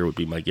Full Gear, would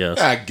be my guess.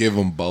 I give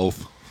them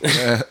both.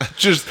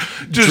 just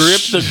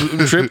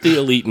drip the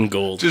elite in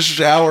gold. Just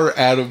shower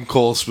Adam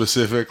Cole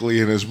specifically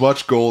in as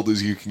much gold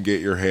as you can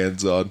get your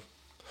hands on.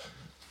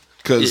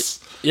 Because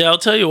I'll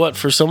tell you what,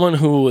 for someone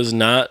who was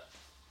not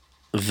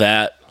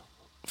that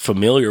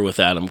familiar with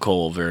Adam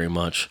Cole very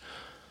much,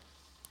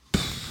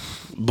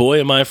 boy,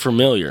 am I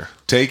familiar.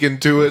 Taken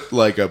to it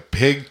like a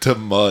pig to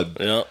mud.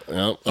 Yeah.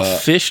 A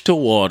fish to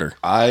water.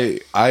 I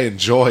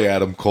enjoy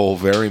Adam Cole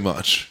very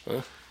much.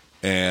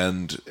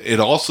 And it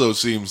also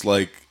seems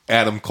like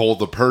Adam Cole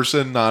the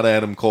person, not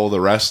Adam Cole the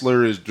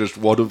wrestler, is just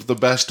one of the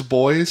best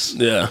boys.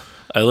 Yeah.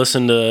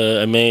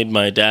 I made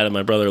my dad and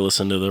my brother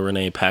listen to the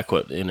Renee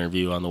Paquette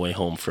interview on the way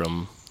home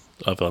from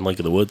up on Lake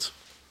of the Woods.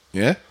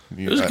 Yeah?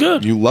 It was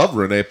good. You love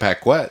Renee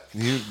Paquette.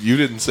 You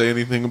didn't say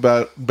anything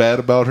bad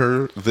about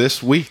her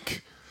this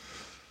week.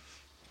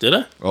 Did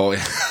I? Oh,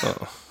 yeah.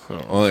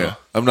 Oh, yeah.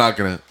 I'm not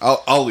going to...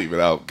 I'll leave it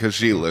out because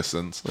she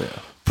listens.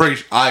 Yeah.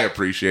 I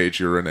appreciate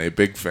you, Renee.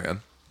 Big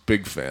fan.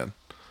 Big fan.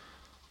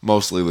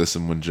 Mostly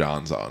listen when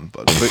John's on,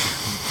 but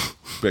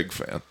big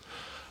fan.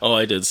 Oh,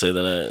 I did say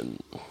that it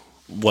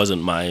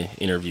wasn't my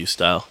interview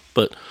style,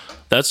 but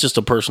that's just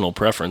a personal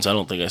preference. I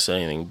don't think I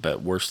said anything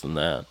worse than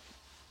that.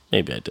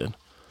 Maybe I did.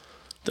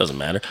 Doesn't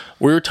matter.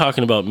 We were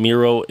talking about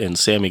Miro and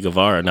Sammy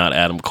Guevara, not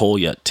Adam Cole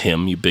yet,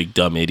 Tim, you big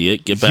dumb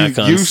idiot. Get back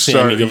on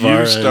Sammy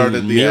Guevara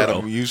and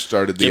Miro. You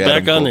started the Get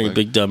Adam back on Cole there, you thing.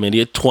 big dumb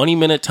idiot.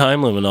 20-minute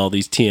time limit on all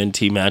these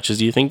TNT matches.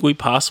 Do you think we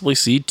possibly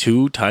see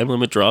 2 time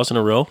limit draws in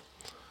a row?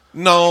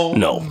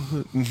 No.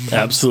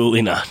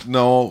 Absolutely not.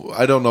 No,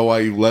 I don't know why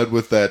you led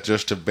with that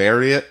just to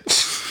bury it.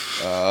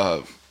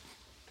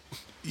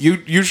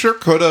 You sure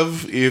could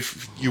have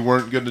if you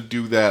weren't going to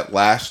do that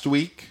last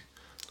week,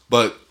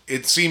 but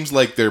it seems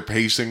like their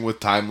pacing with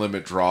time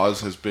limit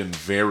draws has been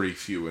very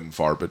few and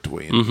far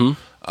between.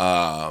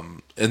 Mm-hmm.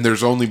 And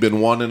there's only been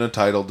one in a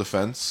title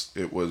defense.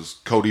 It was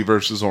Cody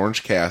versus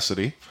Orange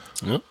Cassidy.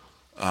 Yep.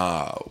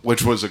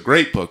 which was a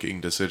great booking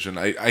decision.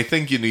 I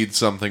think you need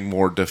something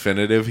more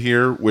definitive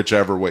here,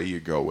 whichever way you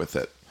go with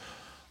it.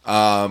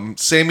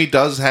 Sammy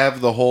does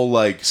have the whole,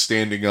 like,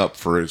 standing up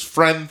for his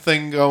friend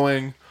thing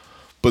going,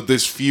 but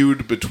this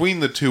feud between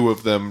the two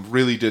of them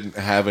really didn't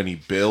have any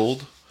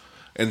build.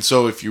 And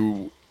so if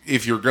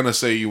you're going to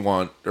say you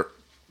want, or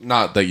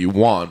not that you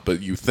want,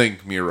 but you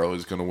think Miro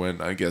is going to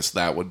win, I guess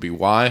that would be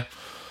why.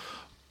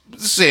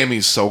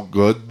 Sammy's so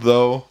good,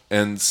 though,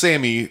 and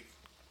Sammy,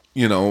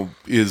 you know,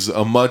 is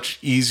a much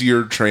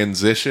easier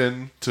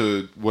transition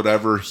to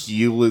whatever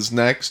heel is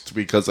next,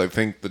 because I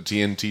think the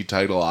TNT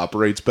title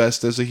operates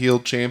best as a heel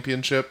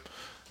championship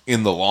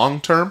in the long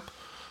term.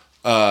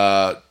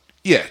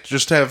 Yeah,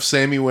 just have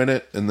Sammy win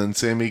it, and then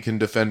Sammy can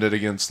defend it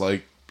against,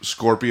 like,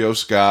 Scorpio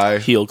Sky.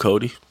 Heel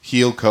Cody.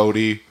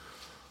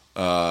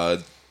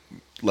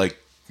 Like,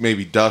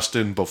 maybe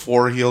Dustin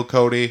before heel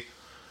Cody.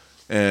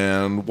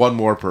 And one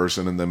more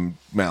person, and then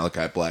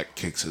Malachi Black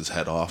kicks his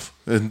head off.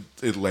 And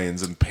it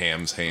lands in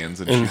Pam's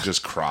hands, and she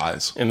just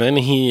cries. And then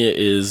he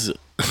is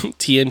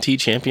TNT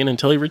champion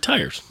until he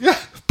retires. Yeah,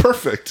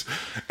 perfect.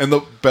 And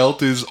the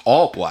belt is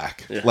all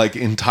black. Yeah. Like,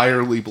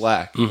 entirely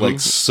black. Mm-hmm.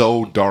 Like,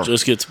 so dark.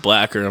 Just gets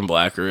blacker and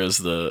blacker as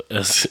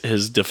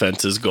his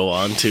defenses go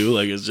on, too.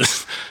 Like, it's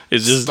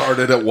just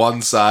started at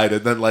one side,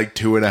 and then, like,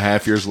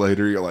 2.5 years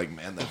later, you're like,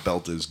 man, that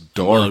belt is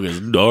dark. It's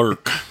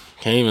dark.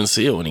 Can't even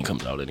see it when he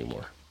comes out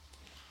anymore.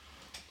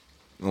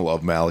 I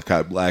love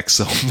Malachi Black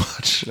so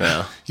much.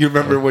 Yeah. You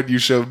remember when you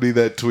showed me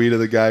that tweet of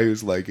the guy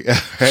who's like,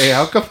 hey,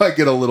 how come I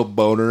get a little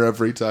boner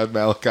every time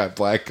Malachi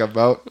Black come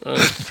out?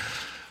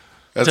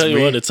 That's tell you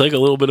me. What, it's like a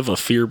little bit of a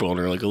fear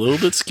boner, like a little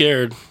bit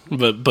scared,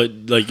 but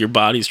like your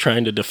body's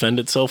trying to defend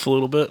itself a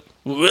little bit.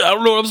 I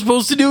don't know what I'm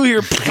supposed to do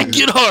here.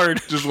 Get hard.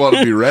 Just want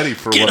to be ready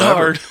for Get whatever.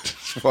 Hard.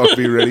 Just want to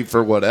be ready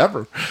for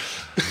whatever.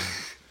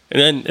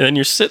 And then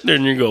you're sitting there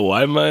and you go,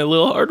 why am I a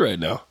little hard right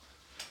now?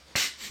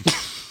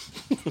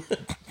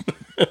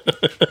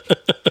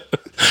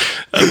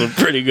 That's a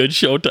pretty good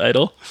show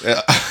title.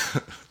 Yeah.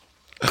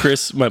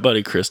 My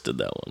buddy Chris did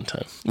that one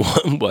time.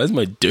 Why is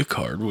my dick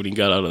hard? When he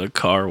got out of the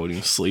car when he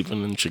was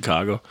sleeping in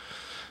Chicago.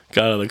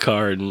 Got out of the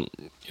car and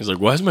he's like,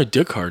 why is my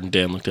dick hard? And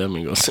Dan looked at me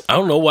and goes, I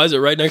don't know, why is it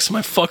right next to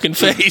my fucking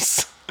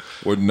face?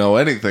 Wouldn't know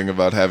anything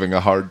about having a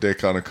hard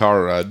dick on a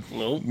car ride.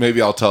 Nope.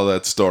 Maybe I'll tell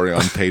that story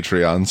on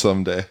Patreon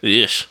someday.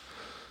 Ish.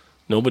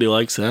 Nobody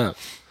likes that.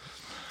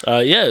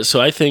 Yeah,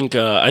 so I think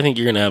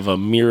you're gonna have a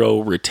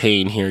Miro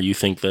retain here. You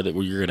think that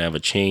you're gonna have a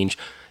change.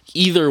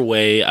 Either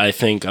way, I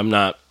think I'm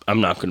not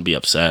gonna be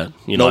upset.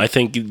 You know, nope. I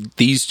think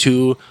these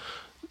two,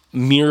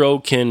 Miro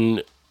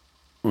can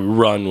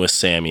run with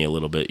Sammy a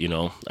little bit. You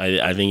know,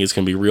 I think it's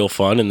gonna be real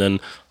fun, and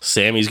then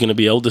Sammy's gonna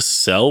be able to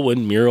sell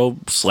when Miro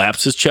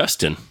slaps his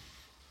chest in.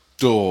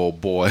 Oh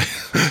boy,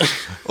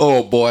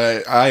 oh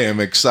boy, I am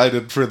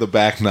excited for the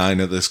back nine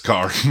of this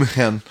card,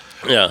 man.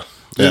 Yeah.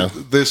 Yeah.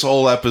 This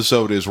whole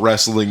episode is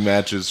wrestling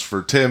matches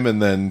for Tim, and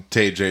then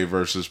TJ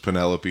versus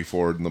Penelope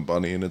Ford and the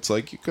Bunny, and it's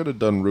like, you could have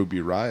done Ruby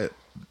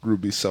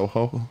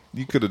Soho.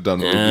 You could have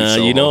done Ruby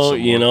Soho.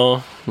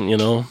 You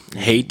know.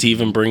 Hate to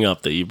even bring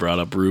up that you brought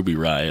up Ruby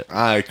Riott.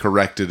 I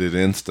corrected it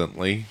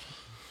instantly.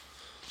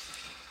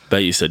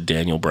 Bet you said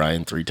Daniel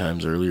Bryan 3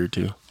 times earlier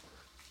too.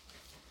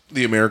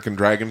 The American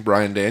Dragon,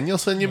 Bryan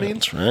Danielson. You mean?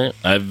 That's right.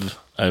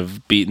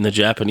 I've beaten the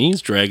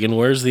Japanese dragon.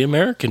 Where's the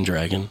American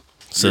dragon?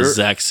 Says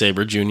Zack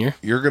Sabre Jr.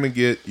 You're going to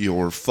get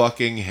your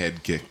fucking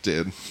head kicked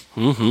in.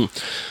 Mm-hmm.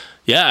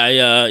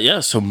 Yeah,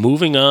 so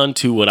moving on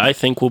to what I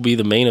think will be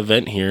the main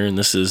event here, and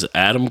this is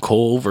Adam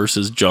Cole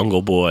versus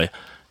Jungle Boy.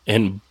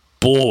 And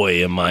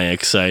boy, am I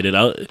excited.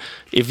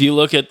 If you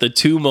look at the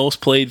 2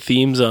 most played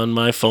themes on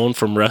my phone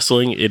from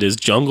wrestling, it is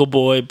Jungle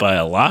Boy by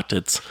a lot.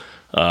 It's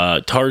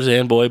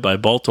Tarzan Boy by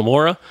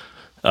Baltimora.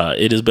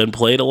 It has been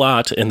played a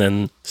lot. And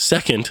then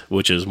second,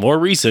 which is more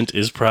recent,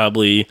 is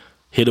probably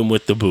Hit 'Em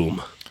With the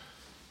Boom.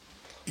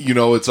 You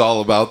know it's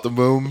all about the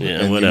boom,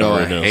 yeah, and whatever.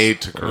 I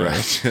hate to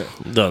correct you.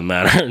 Doesn't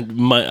matter.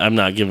 I'm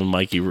not giving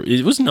Mikey.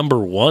 It was number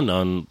 1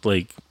 on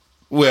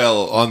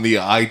on the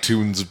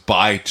iTunes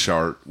buy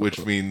chart,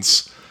 which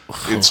means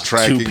it's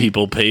tracking 2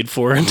 people paid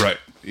for it. Right,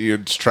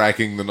 it's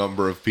tracking the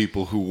number of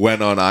people who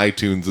went on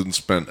iTunes and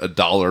spent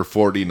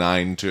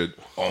 $1.49 to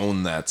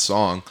own that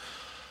song.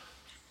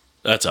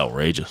 That's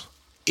outrageous.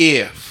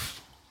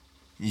 If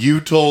you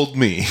told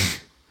me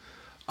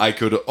I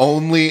could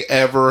only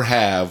ever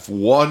have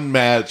one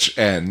match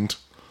end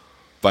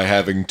by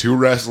having 2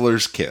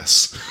 wrestlers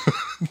kiss,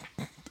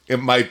 it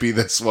might be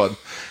this one.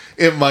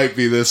 It might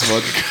be this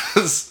one.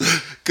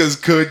 Because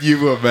could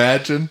you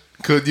imagine?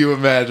 Could you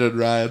imagine,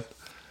 Ryan?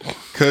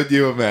 Could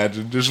you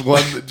imagine? Just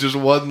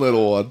one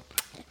little one.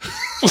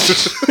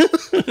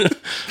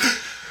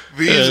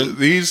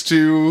 These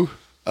two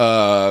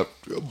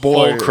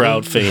whole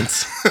crowd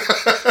faints.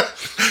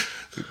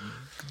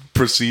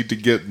 Proceed to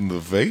get in the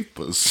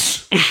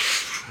vapors.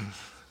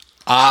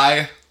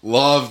 I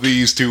Love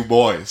these two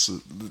boys.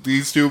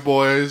 These two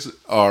boys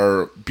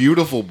are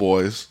beautiful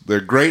boys.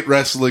 They're great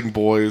wrestling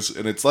boys,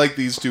 and it's like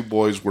these two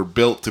boys were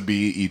built to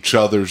be each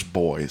other's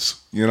boys.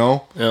 You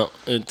know? Yeah,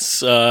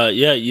 it's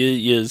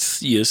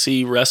you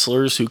see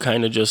wrestlers who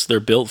kind of just they're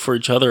built for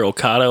each other.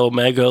 Okada,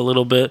 Omega, a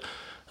little bit.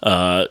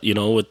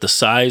 With the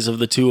size of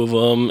the two of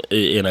them,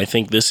 and I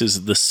think this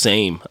is the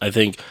same. I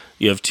think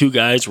you have two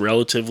guys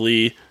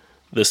relatively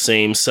the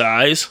same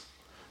size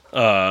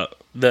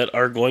that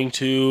are going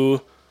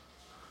to.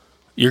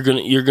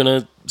 You're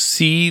gonna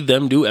see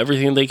them do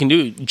everything they can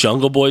do.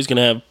 Jungle Boy's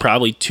gonna have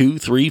probably 2,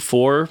 3,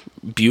 4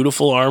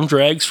 beautiful arm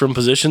drags from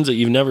positions that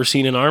you've never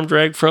seen an arm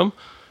drag from.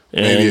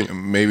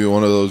 And maybe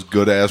one of those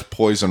good ass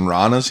poison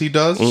ranas he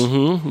does.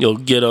 Mm-hmm. You'll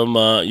get him.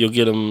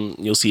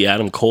 You'll see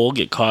Adam Cole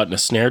get caught in a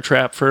snare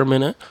trap for a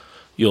minute.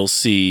 You'll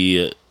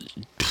see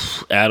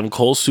Adam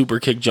Cole super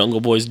kick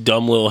Jungle Boy's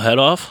dumb little head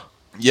off.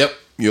 Yep.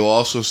 You'll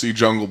also see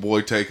Jungle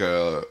Boy take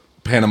a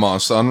Panama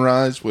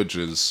Sunrise, which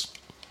is.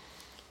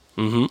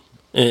 Mm-hmm.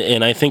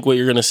 And I think what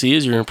you're going to see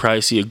is you're going to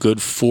probably see a good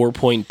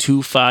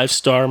 4.25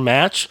 star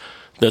match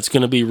that's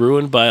going to be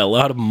ruined by a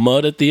lot of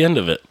mud at the end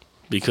of it,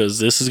 because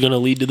this is going to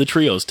lead to the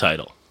Trios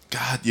title.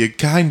 God, you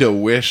kind of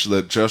wish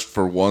that just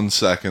for 1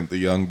 second the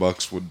Young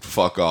Bucks would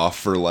fuck off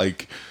for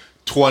like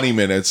 20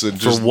 minutes.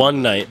 And for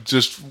one night.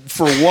 Just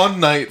for one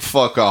night,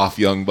 fuck off,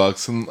 Young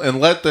Bucks, and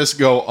let this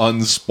go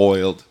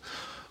unspoiled.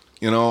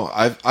 You know,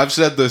 I've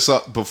said this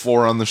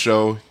before on the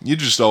show. You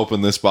just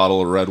open this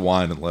bottle of red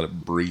wine and let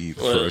it breathe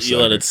for a second. You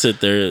let it sit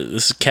there.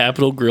 This is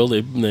Capitol Grill.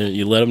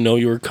 You let them know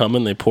you were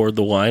coming. They poured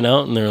the wine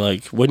out, and they're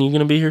like, "When are you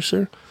going to be here,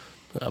 sir?"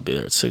 "I'll be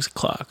there at 6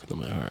 o'clock." And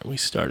I'm like, "All right." We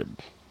started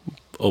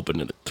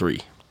opening at 3.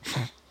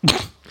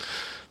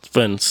 It's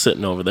been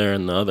sitting over there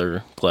in the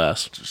other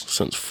glass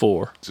since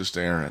 4. Just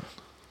Aaron.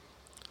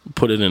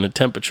 Put it in a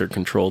temperature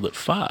controlled at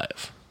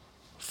 5.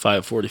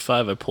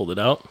 5:45. I pulled it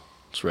out.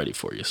 It's ready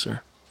for you,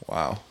 sir.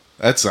 Wow.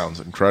 That sounds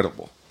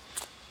incredible.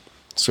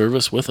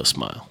 Service with a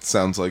smile.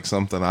 Sounds like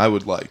something I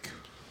would like.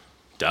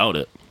 Doubt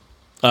it.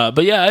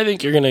 But yeah, I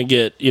think you're gonna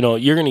get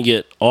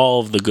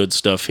all of the good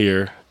stuff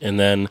here, and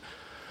then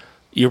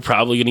you're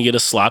probably gonna get a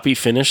sloppy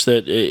finish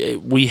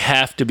that we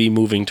have to be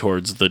moving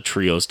towards the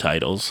trios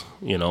titles.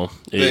 You know,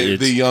 the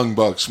Young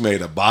Bucks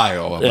made a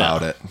bio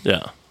about it.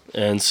 Yeah,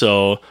 and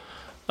so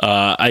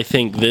I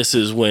think this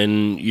is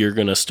when you're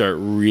gonna start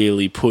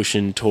really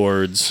pushing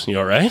towards. You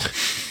all right?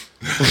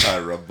 I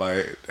rubbed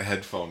my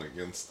headphone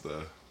against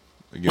the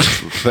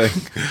thing.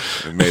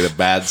 It made a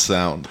bad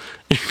sound.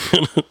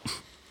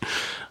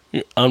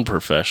 You're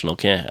unprofessional.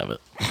 Can't have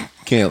it.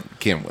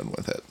 Can't win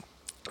with it.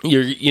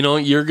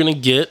 You're gonna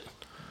get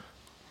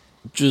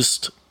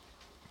just.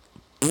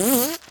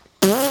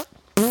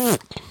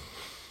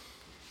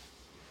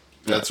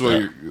 That's what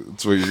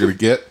you're gonna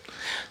get.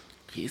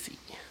 Easy.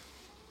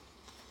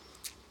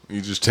 You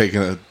just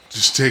taking a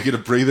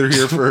breather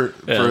here for a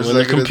second. When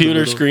the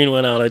computer screen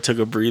went out, I took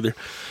a breather.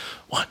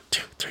 1,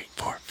 2, 3,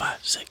 4, 5,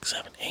 6,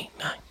 7, 8,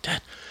 9,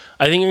 10.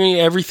 I think you're gonna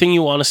get everything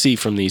you want to see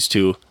from these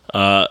two.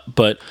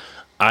 But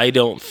I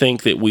don't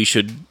think that we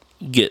should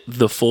get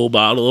the full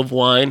bottle of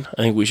wine.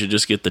 I think we should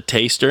just get the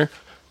taster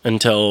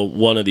until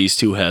one of these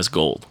two has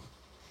gold.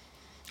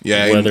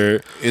 Yeah,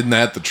 isn't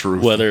that the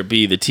truth? Whether it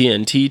be the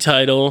TNT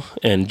title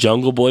and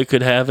Jungle Boy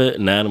could have it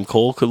and Adam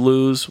Cole could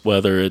lose,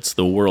 whether it's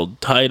the world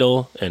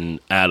title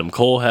and Adam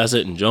Cole has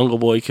it and Jungle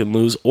Boy can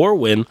lose or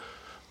win,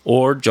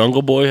 or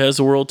Jungle Boy has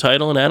the world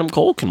title and Adam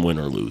Cole can win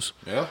or lose.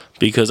 Yeah.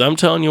 Because I'm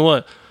telling you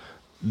what,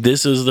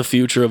 this is the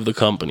future of the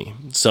company.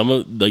 Some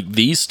of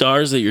these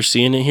stars that you're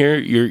seeing in here,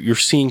 you're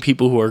seeing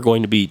people who are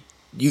going to be.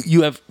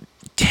 You have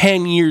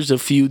 10 years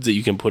of feuds that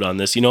you can put on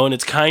this, and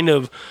it's kind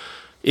of.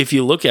 If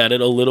you look at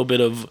it, a little bit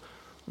of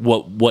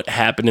what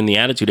happened in the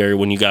Attitude Era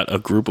when you got a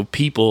group of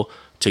people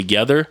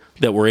together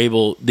that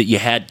you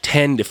had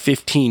 10 to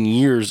 15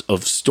 years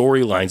of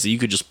storylines that you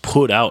could just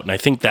put out. And I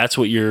think that's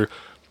what you're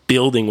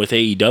building with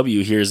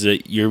AEW here is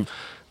that you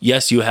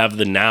have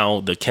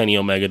the Kenny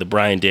Omega, the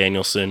Bryan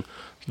Danielson,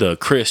 the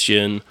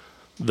Christian,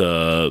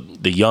 the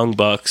Young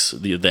Bucks,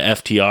 the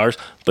FTRs,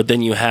 but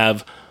then you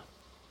have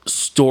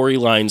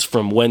storylines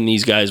from when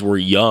these guys were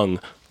young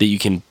that you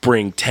can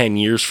bring 10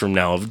 years from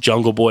now of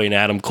Jungle Boy and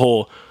Adam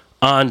Cole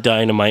on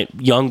Dynamite.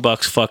 Young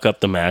Bucks fuck up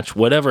the match.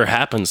 Whatever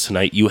happens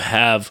tonight, you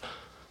have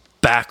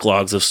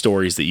backlogs of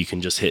stories that you can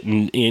just hit.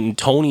 And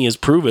Tony has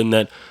proven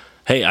that,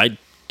 hey,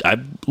 I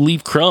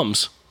leave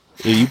crumbs.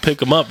 You pick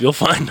them up, you'll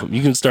find them.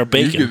 You can start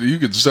baking. You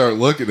can start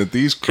looking at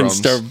these crumbs.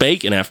 You can start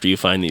baking after you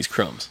find these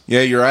crumbs.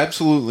 Yeah, you're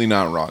absolutely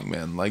not wrong,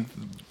 man. Like,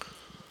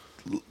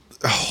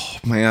 oh,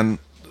 man,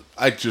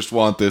 I just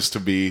want this to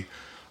be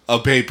a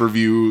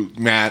pay-per-view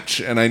match,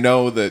 and I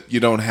know that you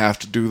don't have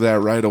to do that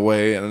right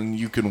away, and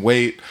you can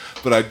wait,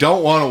 but I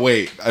don't want to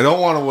wait.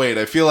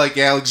 I feel like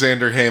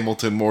Alexander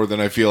Hamilton more than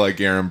I feel like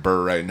Aaron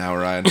Burr right now,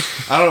 Ryan.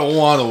 I don't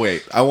want to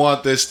wait. I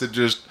want this to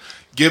just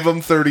give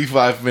them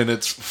 35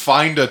 minutes,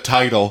 find a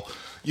title.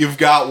 You've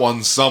got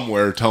one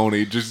somewhere,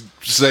 Tony. Just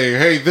say,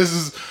 hey,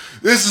 this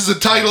This is a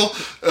title.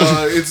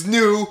 It's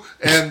new,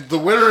 and the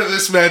winner of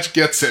this match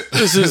gets it.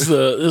 This is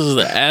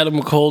the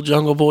Adam Cole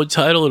Jungle Boy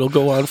title. It'll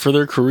go on for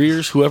their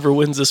careers. Whoever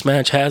wins this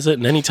match has it,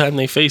 and anytime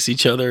they face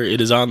each other,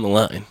 it is on the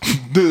line.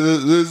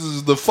 This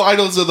is the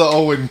finals of the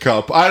Owen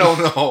Cup. I don't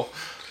know.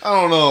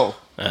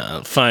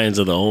 Finals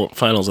of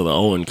the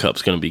Owen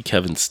Cup's going to be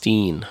Kevin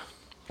Steen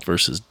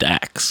versus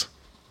Dax.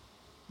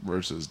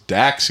 Versus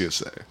Dax, you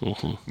say?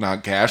 Mm-hmm.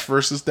 Not Cash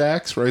versus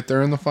Dax right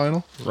there in the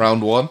final?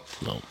 Round 1?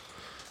 No.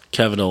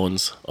 Kevin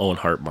Owens, Owen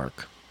Hart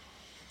mark.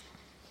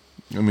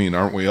 I mean,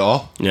 aren't we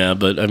all? Yeah,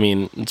 but I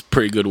mean, it's a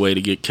pretty good way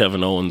to get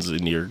Kevin Owens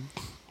in your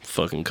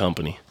fucking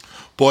company.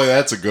 Boy,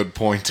 that's a good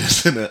point,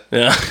 isn't it?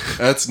 Yeah.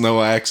 That's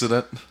no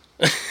accident.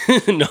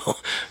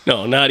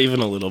 No, not even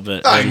a little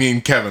bit. I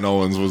mean, Kevin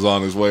Owens was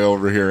on his way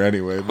over here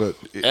anyway, but...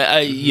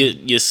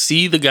 You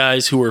see the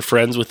guys who were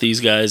friends with these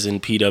guys in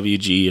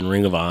PWG and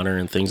Ring of Honor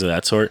and things of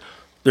that sort,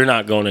 they're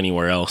not going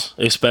anywhere else.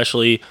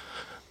 Especially,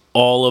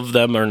 all of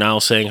them are now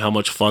saying how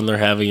much fun they're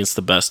having. It's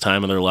the best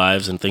time of their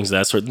lives and things of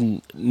that sort.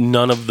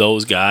 None of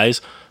those guys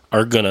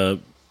are going to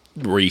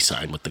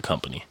re-sign with the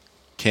company.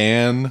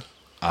 Can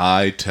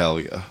I tell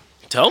you?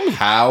 Tell me.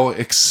 How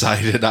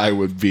excited I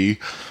would be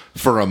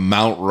for a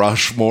Mount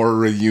Rushmore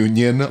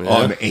reunion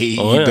on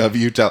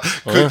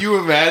AEW. Could you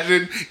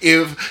imagine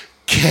if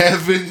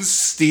Kevin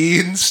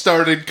Steen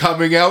started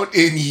coming out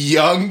in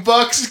Young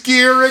Bucks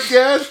gear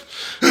again?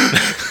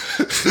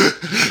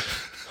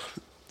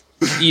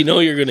 You know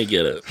you're going to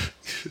get it.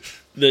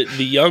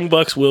 The Young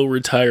Bucks will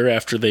retire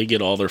after they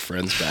get all their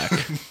friends back.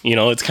 You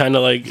know, it's kind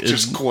of like...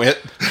 Just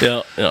quit.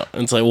 Yeah.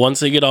 It's like once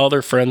they get all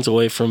their friends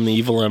away from the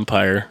evil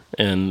empire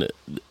and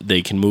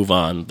they can move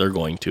on, they're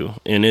going to.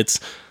 And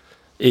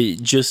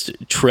just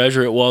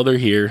treasure it while they're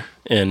here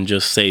and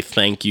just say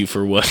thank you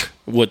for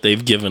what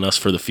they've given us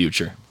for the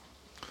future.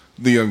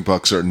 The Young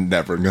Bucks are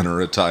never going to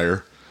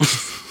retire.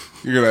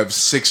 You're going to have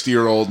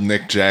 60-year-old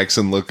Nick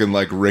Jackson looking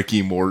like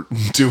Ricky Morton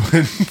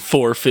doing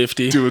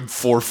 450. Doing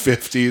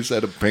 450s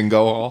at a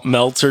bingo hall.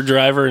 Meltzer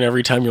driver, and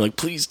every time you're like,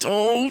 please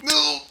don't.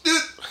 No,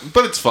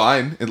 but it's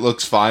fine. It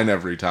looks fine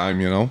every time,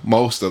 you know?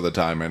 Most of the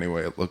time,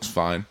 anyway, it looks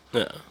fine.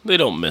 Yeah, they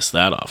don't miss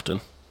that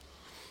often.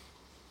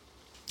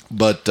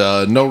 But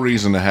no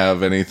reason to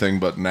have anything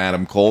but an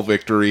Adam Cole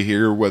victory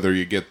here, whether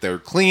you get there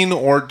clean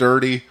or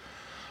dirty,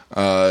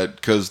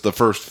 because the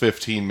first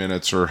 15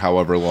 minutes or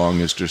however long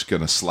is just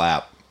going to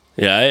slap.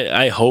 Yeah,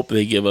 I hope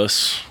they give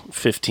us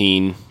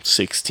 15,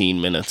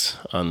 16 minutes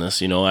on this.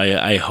 You know,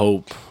 I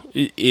hope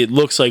it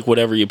looks like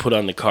whatever you put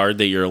on the card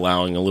that you're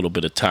allowing a little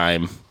bit of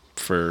time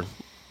for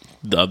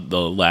the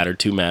latter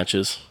two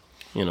matches,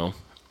 you know.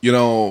 You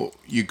know,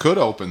 you could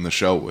open the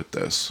show with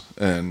this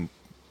and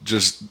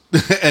just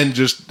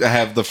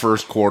have the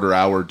first quarter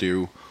hour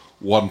do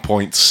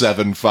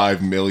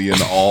 1.75 million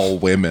all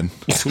women.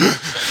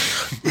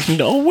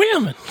 No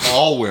women.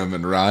 All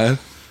women, Ryan.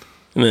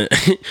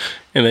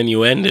 And then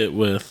you end it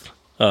with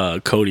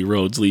Cody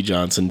Rhodes, Lee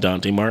Johnson,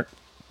 Dante Mark,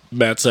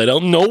 Matt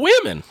Sydal. No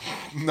women.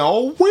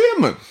 No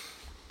women.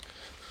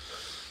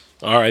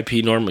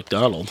 R.I.P. Norm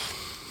Macdonald.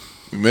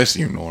 We miss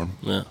you, Norm.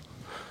 Yeah.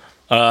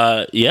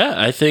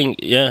 I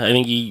think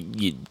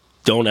you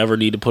don't ever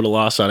need to put a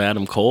loss on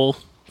Adam Cole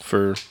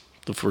for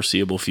the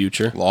foreseeable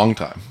future. Long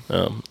time.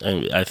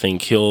 I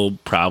think he'll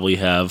probably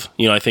have,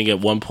 I think at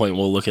one point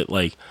we'll look at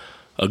like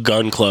a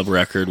Gun Club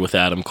record with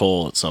Adam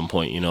Cole at some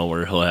point,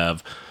 where he'll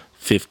have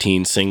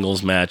 15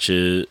 singles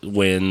matches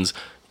wins,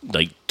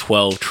 like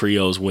 12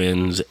 trios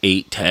wins,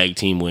 8 tag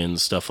team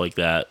wins, stuff like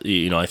that.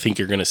 I think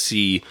you're going to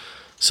see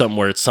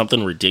somewhere it's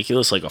something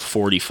ridiculous like a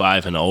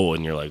 45-0,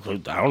 and you're like, I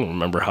don't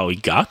remember how he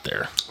got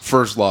there.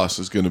 First loss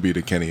is going to be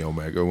to Kenny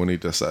Omega when he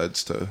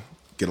decides to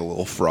get a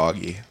little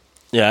froggy.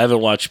 Yeah, I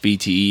haven't watched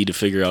BTE to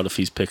figure out if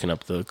he's picking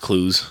up the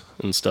clues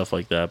and stuff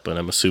like that, but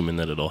I'm assuming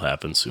that it'll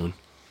happen soon.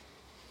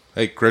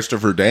 Hey,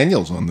 Christopher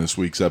Daniels on this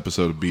week's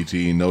episode of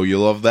BTE. Know you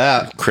love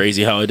that.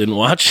 Crazy how I didn't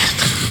watch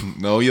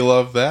it. Know you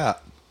love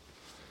that.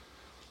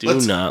 Do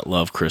not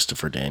love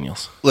Christopher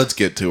Daniels. Let's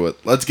get to it.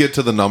 Let's get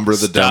to the number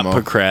of the demo. Stop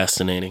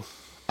procrastinating.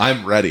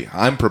 I'm ready.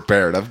 I'm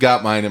prepared. I've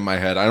got mine in my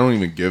head. I don't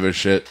even give a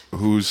shit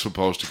who's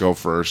supposed to go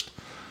first.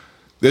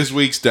 This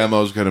week's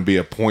demo is going to be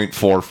a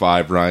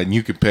 .45, Ryan.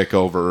 You can pick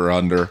over or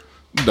under.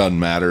 Doesn't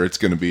matter. It's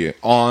going to be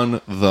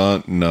on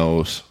the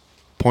nose.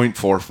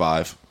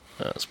 .45.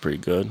 That's pretty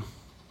good.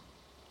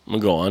 I'm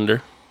going to go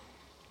under.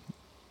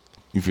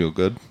 You feel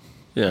good?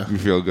 Yeah. You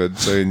feel good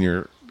saying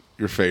your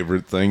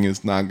favorite thing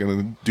is not going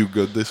to do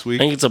good this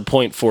week? I think it's a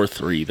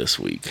 .43 this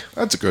week.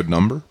 That's a good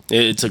number.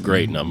 It's a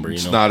great number.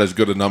 It's not as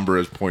good a number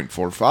as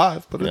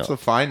 .45, but it's a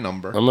fine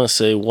number. I'm going to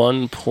say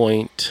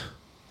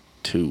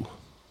 1.2.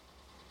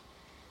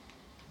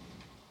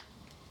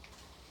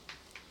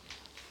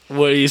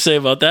 What do you say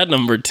about that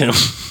number, Tim?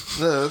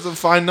 That's a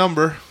fine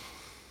number.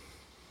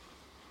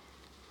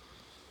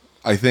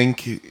 I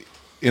think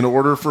in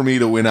order for me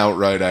to win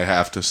outright, I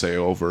have to say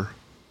over.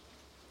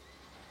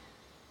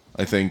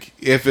 I think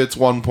if it's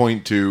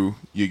 1.2,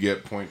 you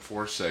get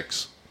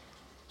 .46.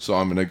 So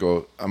I'm gonna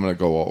go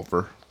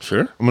over.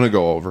 Sure. I'm going to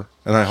go over,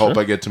 and I hope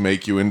I get to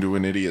make you into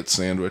an idiot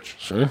sandwich.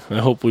 Sure. I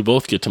hope we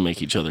both get to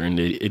make each other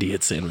into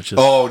idiot sandwiches.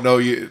 Oh, no,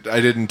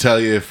 I didn't tell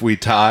you if we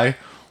tie,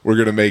 we're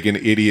going to make an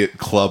idiot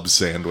club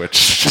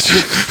sandwich.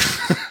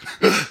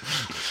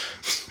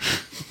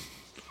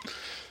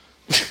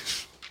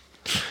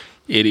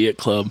 Idiot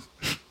club.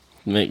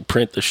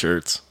 Print the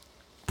shirts.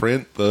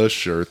 Print the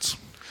shirts.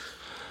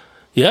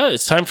 Yeah,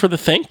 it's time for the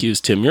thank yous,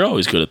 Tim. You're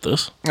always good at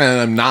this. And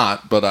I'm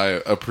not, but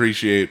I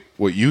appreciate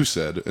what you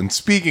said. And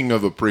speaking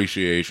of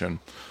appreciation,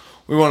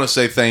 we want to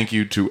say thank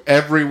you to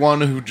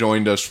everyone who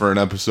joined us for an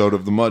episode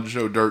of the Mud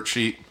Show Dirt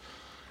Sheet.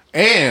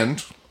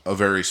 And a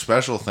very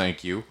special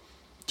thank you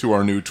to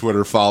our new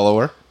Twitter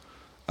follower.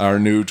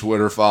 Let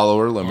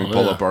me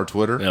pull up our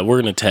Twitter. Yeah,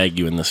 we're going to tag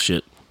you in this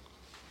shit.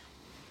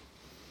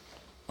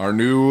 Our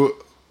new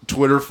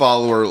Twitter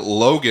follower,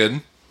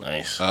 Logan.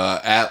 Nice.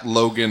 At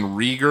Logan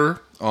Rieger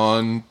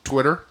on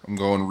Twitter. I'm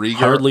going Rieger.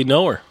 Hardly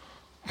know her.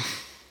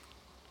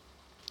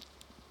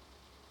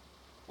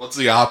 What's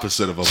the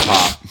opposite of a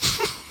pop?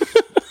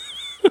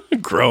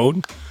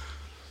 Grown.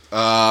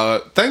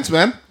 Thanks,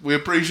 man. We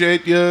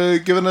appreciate you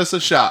giving us a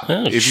shot.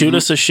 Yeah, shoot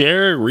us a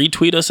share,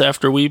 retweet us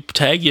after we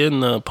tag you in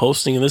the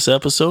posting of this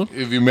episode.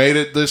 If you made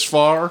it this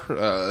far,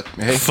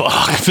 hey.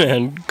 Fuck,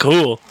 man.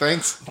 Cool.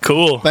 Thanks.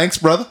 Cool. Thanks,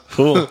 brother.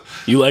 Cool.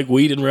 You like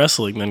weed and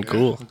wrestling, then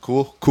cool.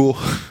 Yeah, cool.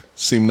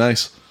 Seem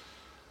nice.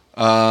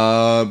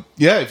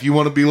 If you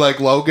want to be like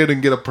Logan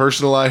and get a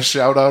personalized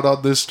shout out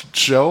on this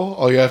show,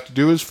 all you have to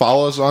do is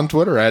follow us on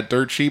Twitter at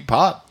Dirt Sheet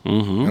Pod.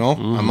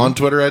 I'm on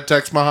Twitter at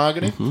Tex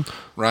Mahogany.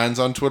 Ryan's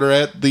on Twitter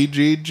at the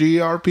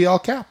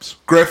GGRP caps.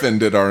 Griffin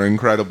did our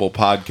incredible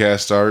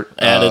podcast art.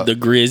 Added the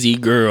Grizzy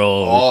girl.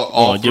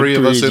 All three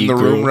of us in the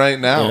room right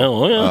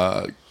now.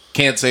 Yeah,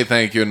 can't say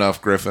thank you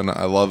enough, Griffin.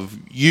 I love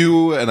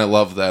you and I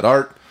love that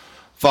art.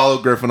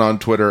 Follow Griffin on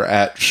Twitter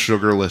at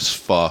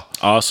SugarlessFuh.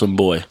 Awesome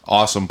boy.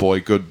 Awesome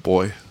boy. Good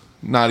boy.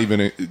 Not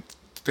even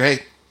hey,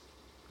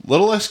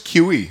 little less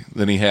QE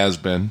than he has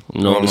been.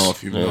 I don't know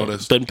if you've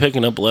noticed. Been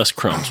picking up less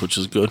crumbs, which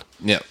is good.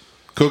 Yeah.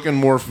 Cooking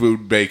more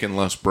food, baking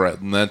less bread,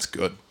 and that's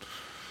good.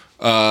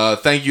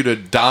 Thank you to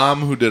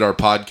Dom, who did our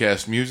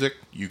podcast music.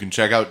 You can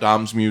check out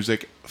Dom's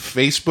music,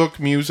 Facebook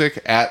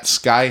music at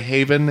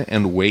Skyhaven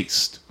and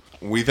Waste.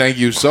 We thank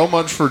you so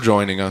much for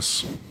joining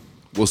us.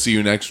 We'll see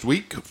you next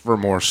week for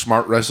more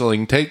smart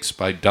wrestling takes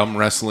by Dumb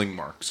Wrestling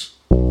Marks.